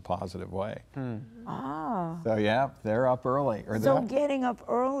chemistry in a positive way. Ah. So yeah, they're up early. Or So getting up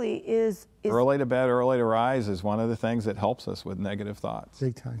early is early to bed, early to rise is one of the things that helps us with negative negative thoughts.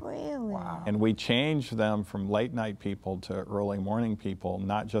 Big time. Really? Wow. And we changed them from late night people to early morning people,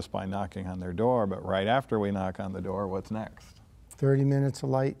 not just by knocking on their door, but right after we knock on the door, what's next? 30 minutes of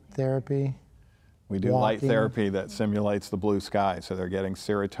light therapy. We do light Walking. therapy that simulates the blue sky. So they're getting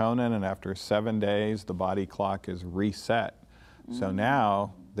serotonin, and after 7 days, the body clock is reset. So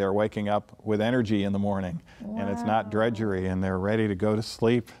now they're waking up with energy in the morning, and it's not drudgery, and they're ready to go to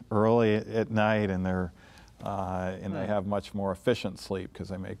sleep early at night, and they have much more efficient sleep because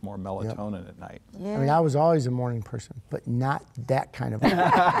they make more melatonin at night. Yeah. I mean, I was always a morning person, but not that kind of.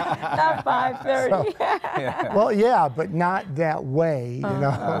 Not 5:30. Well, yeah, but not that way, you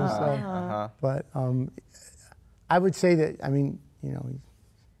know. So, but I would say that, I mean, you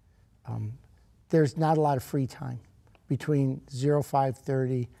know, there's not a lot of free time between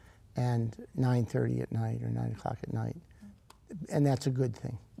 05:30 and 9:30 at night or 9 o'clock at night, and that's a good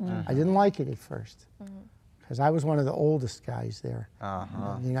thing. I didn't like it at first because I was one of the oldest guys there,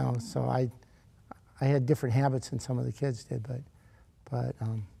 you know. So I had different habits than some of the kids did, but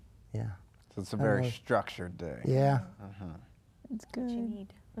yeah. So it's a very structured day. Yeah. It's What you good.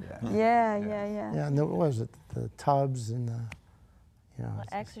 need. Yeah. Yeah, and what was it? The tubs and the, you know.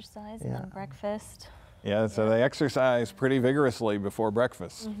 Exercise and then breakfast. Yeah, so they exercise pretty vigorously before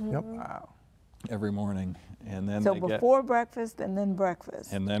breakfast Yep. Wow. every morning. And then So they before breakfast and then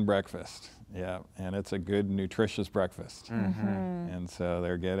breakfast. and then breakfast, yeah. And it's a good, nutritious breakfast. And so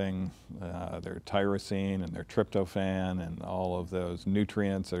they're getting their tyrosine and their tryptophan and all of those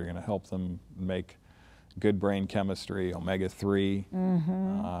nutrients that are going to help them make good brain chemistry, omega-3.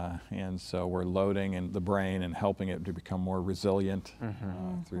 And so we're loading in the brain and helping it to become more resilient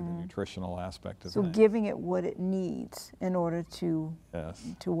through the nutritional aspect of So things. giving it what it needs in order to Yes.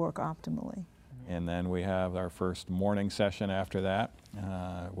 work optimally. And then we have our first morning session after that,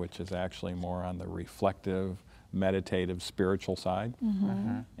 which is actually more on the reflective, meditative, spiritual side.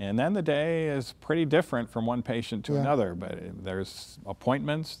 And then the day is pretty different from one patient to another, but there's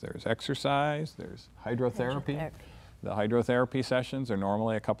appointments, there's exercise, there's hydrotherapy. The hydrotherapy sessions are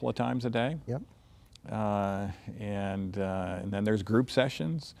normally a couple of times a day. Yep. And then there's group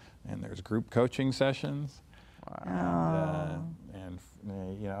sessions, and there's group coaching sessions. And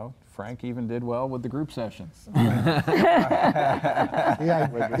you know, Frank even did well with the group sessions. Yeah,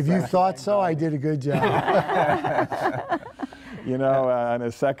 if you thought so, I did a good job. You know, in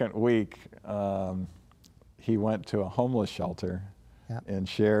his second week, he went to a homeless shelter and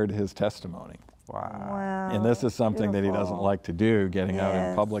shared his testimony. Wow. And this is something that he doesn't beautiful. like to do, getting out in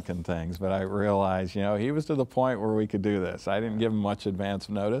Yes. public and things, but I realized, you know, he was to the point where we could do this. I didn't give him much advance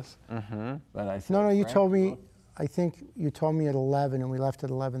notice, but I said, No, you "Frank, told me, I think you told me at 11 and we left at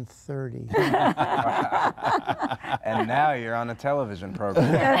 11:30. And now you're on a television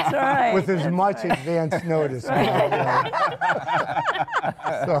program. That's right. With as much advance notice.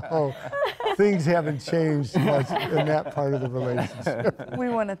 So things haven't changed much in that part of the relationship. We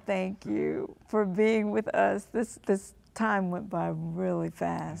want to thank you for being with us. This time went by really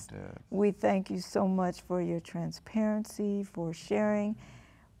fast. It did. We thank you so much for your transparency, for sharing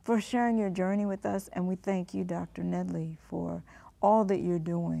your journey with us, and we thank you, Dr. Nedley, for all that you're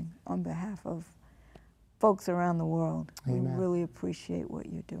doing on behalf of folks around the world. Amen. We really appreciate what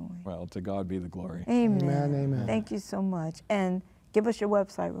you're doing. Well, to God be the glory. Amen. Amen, amen. Thank you so much. And give us your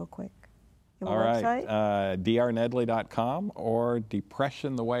website real quick. Your All right, website? drnedley.com or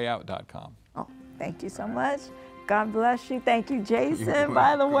depressionthewayout.com. Oh, thank you so much. God bless you. Thank you, Jason.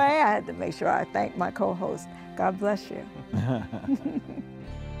 By the way, I had to make sure I thank my co-host. God bless you.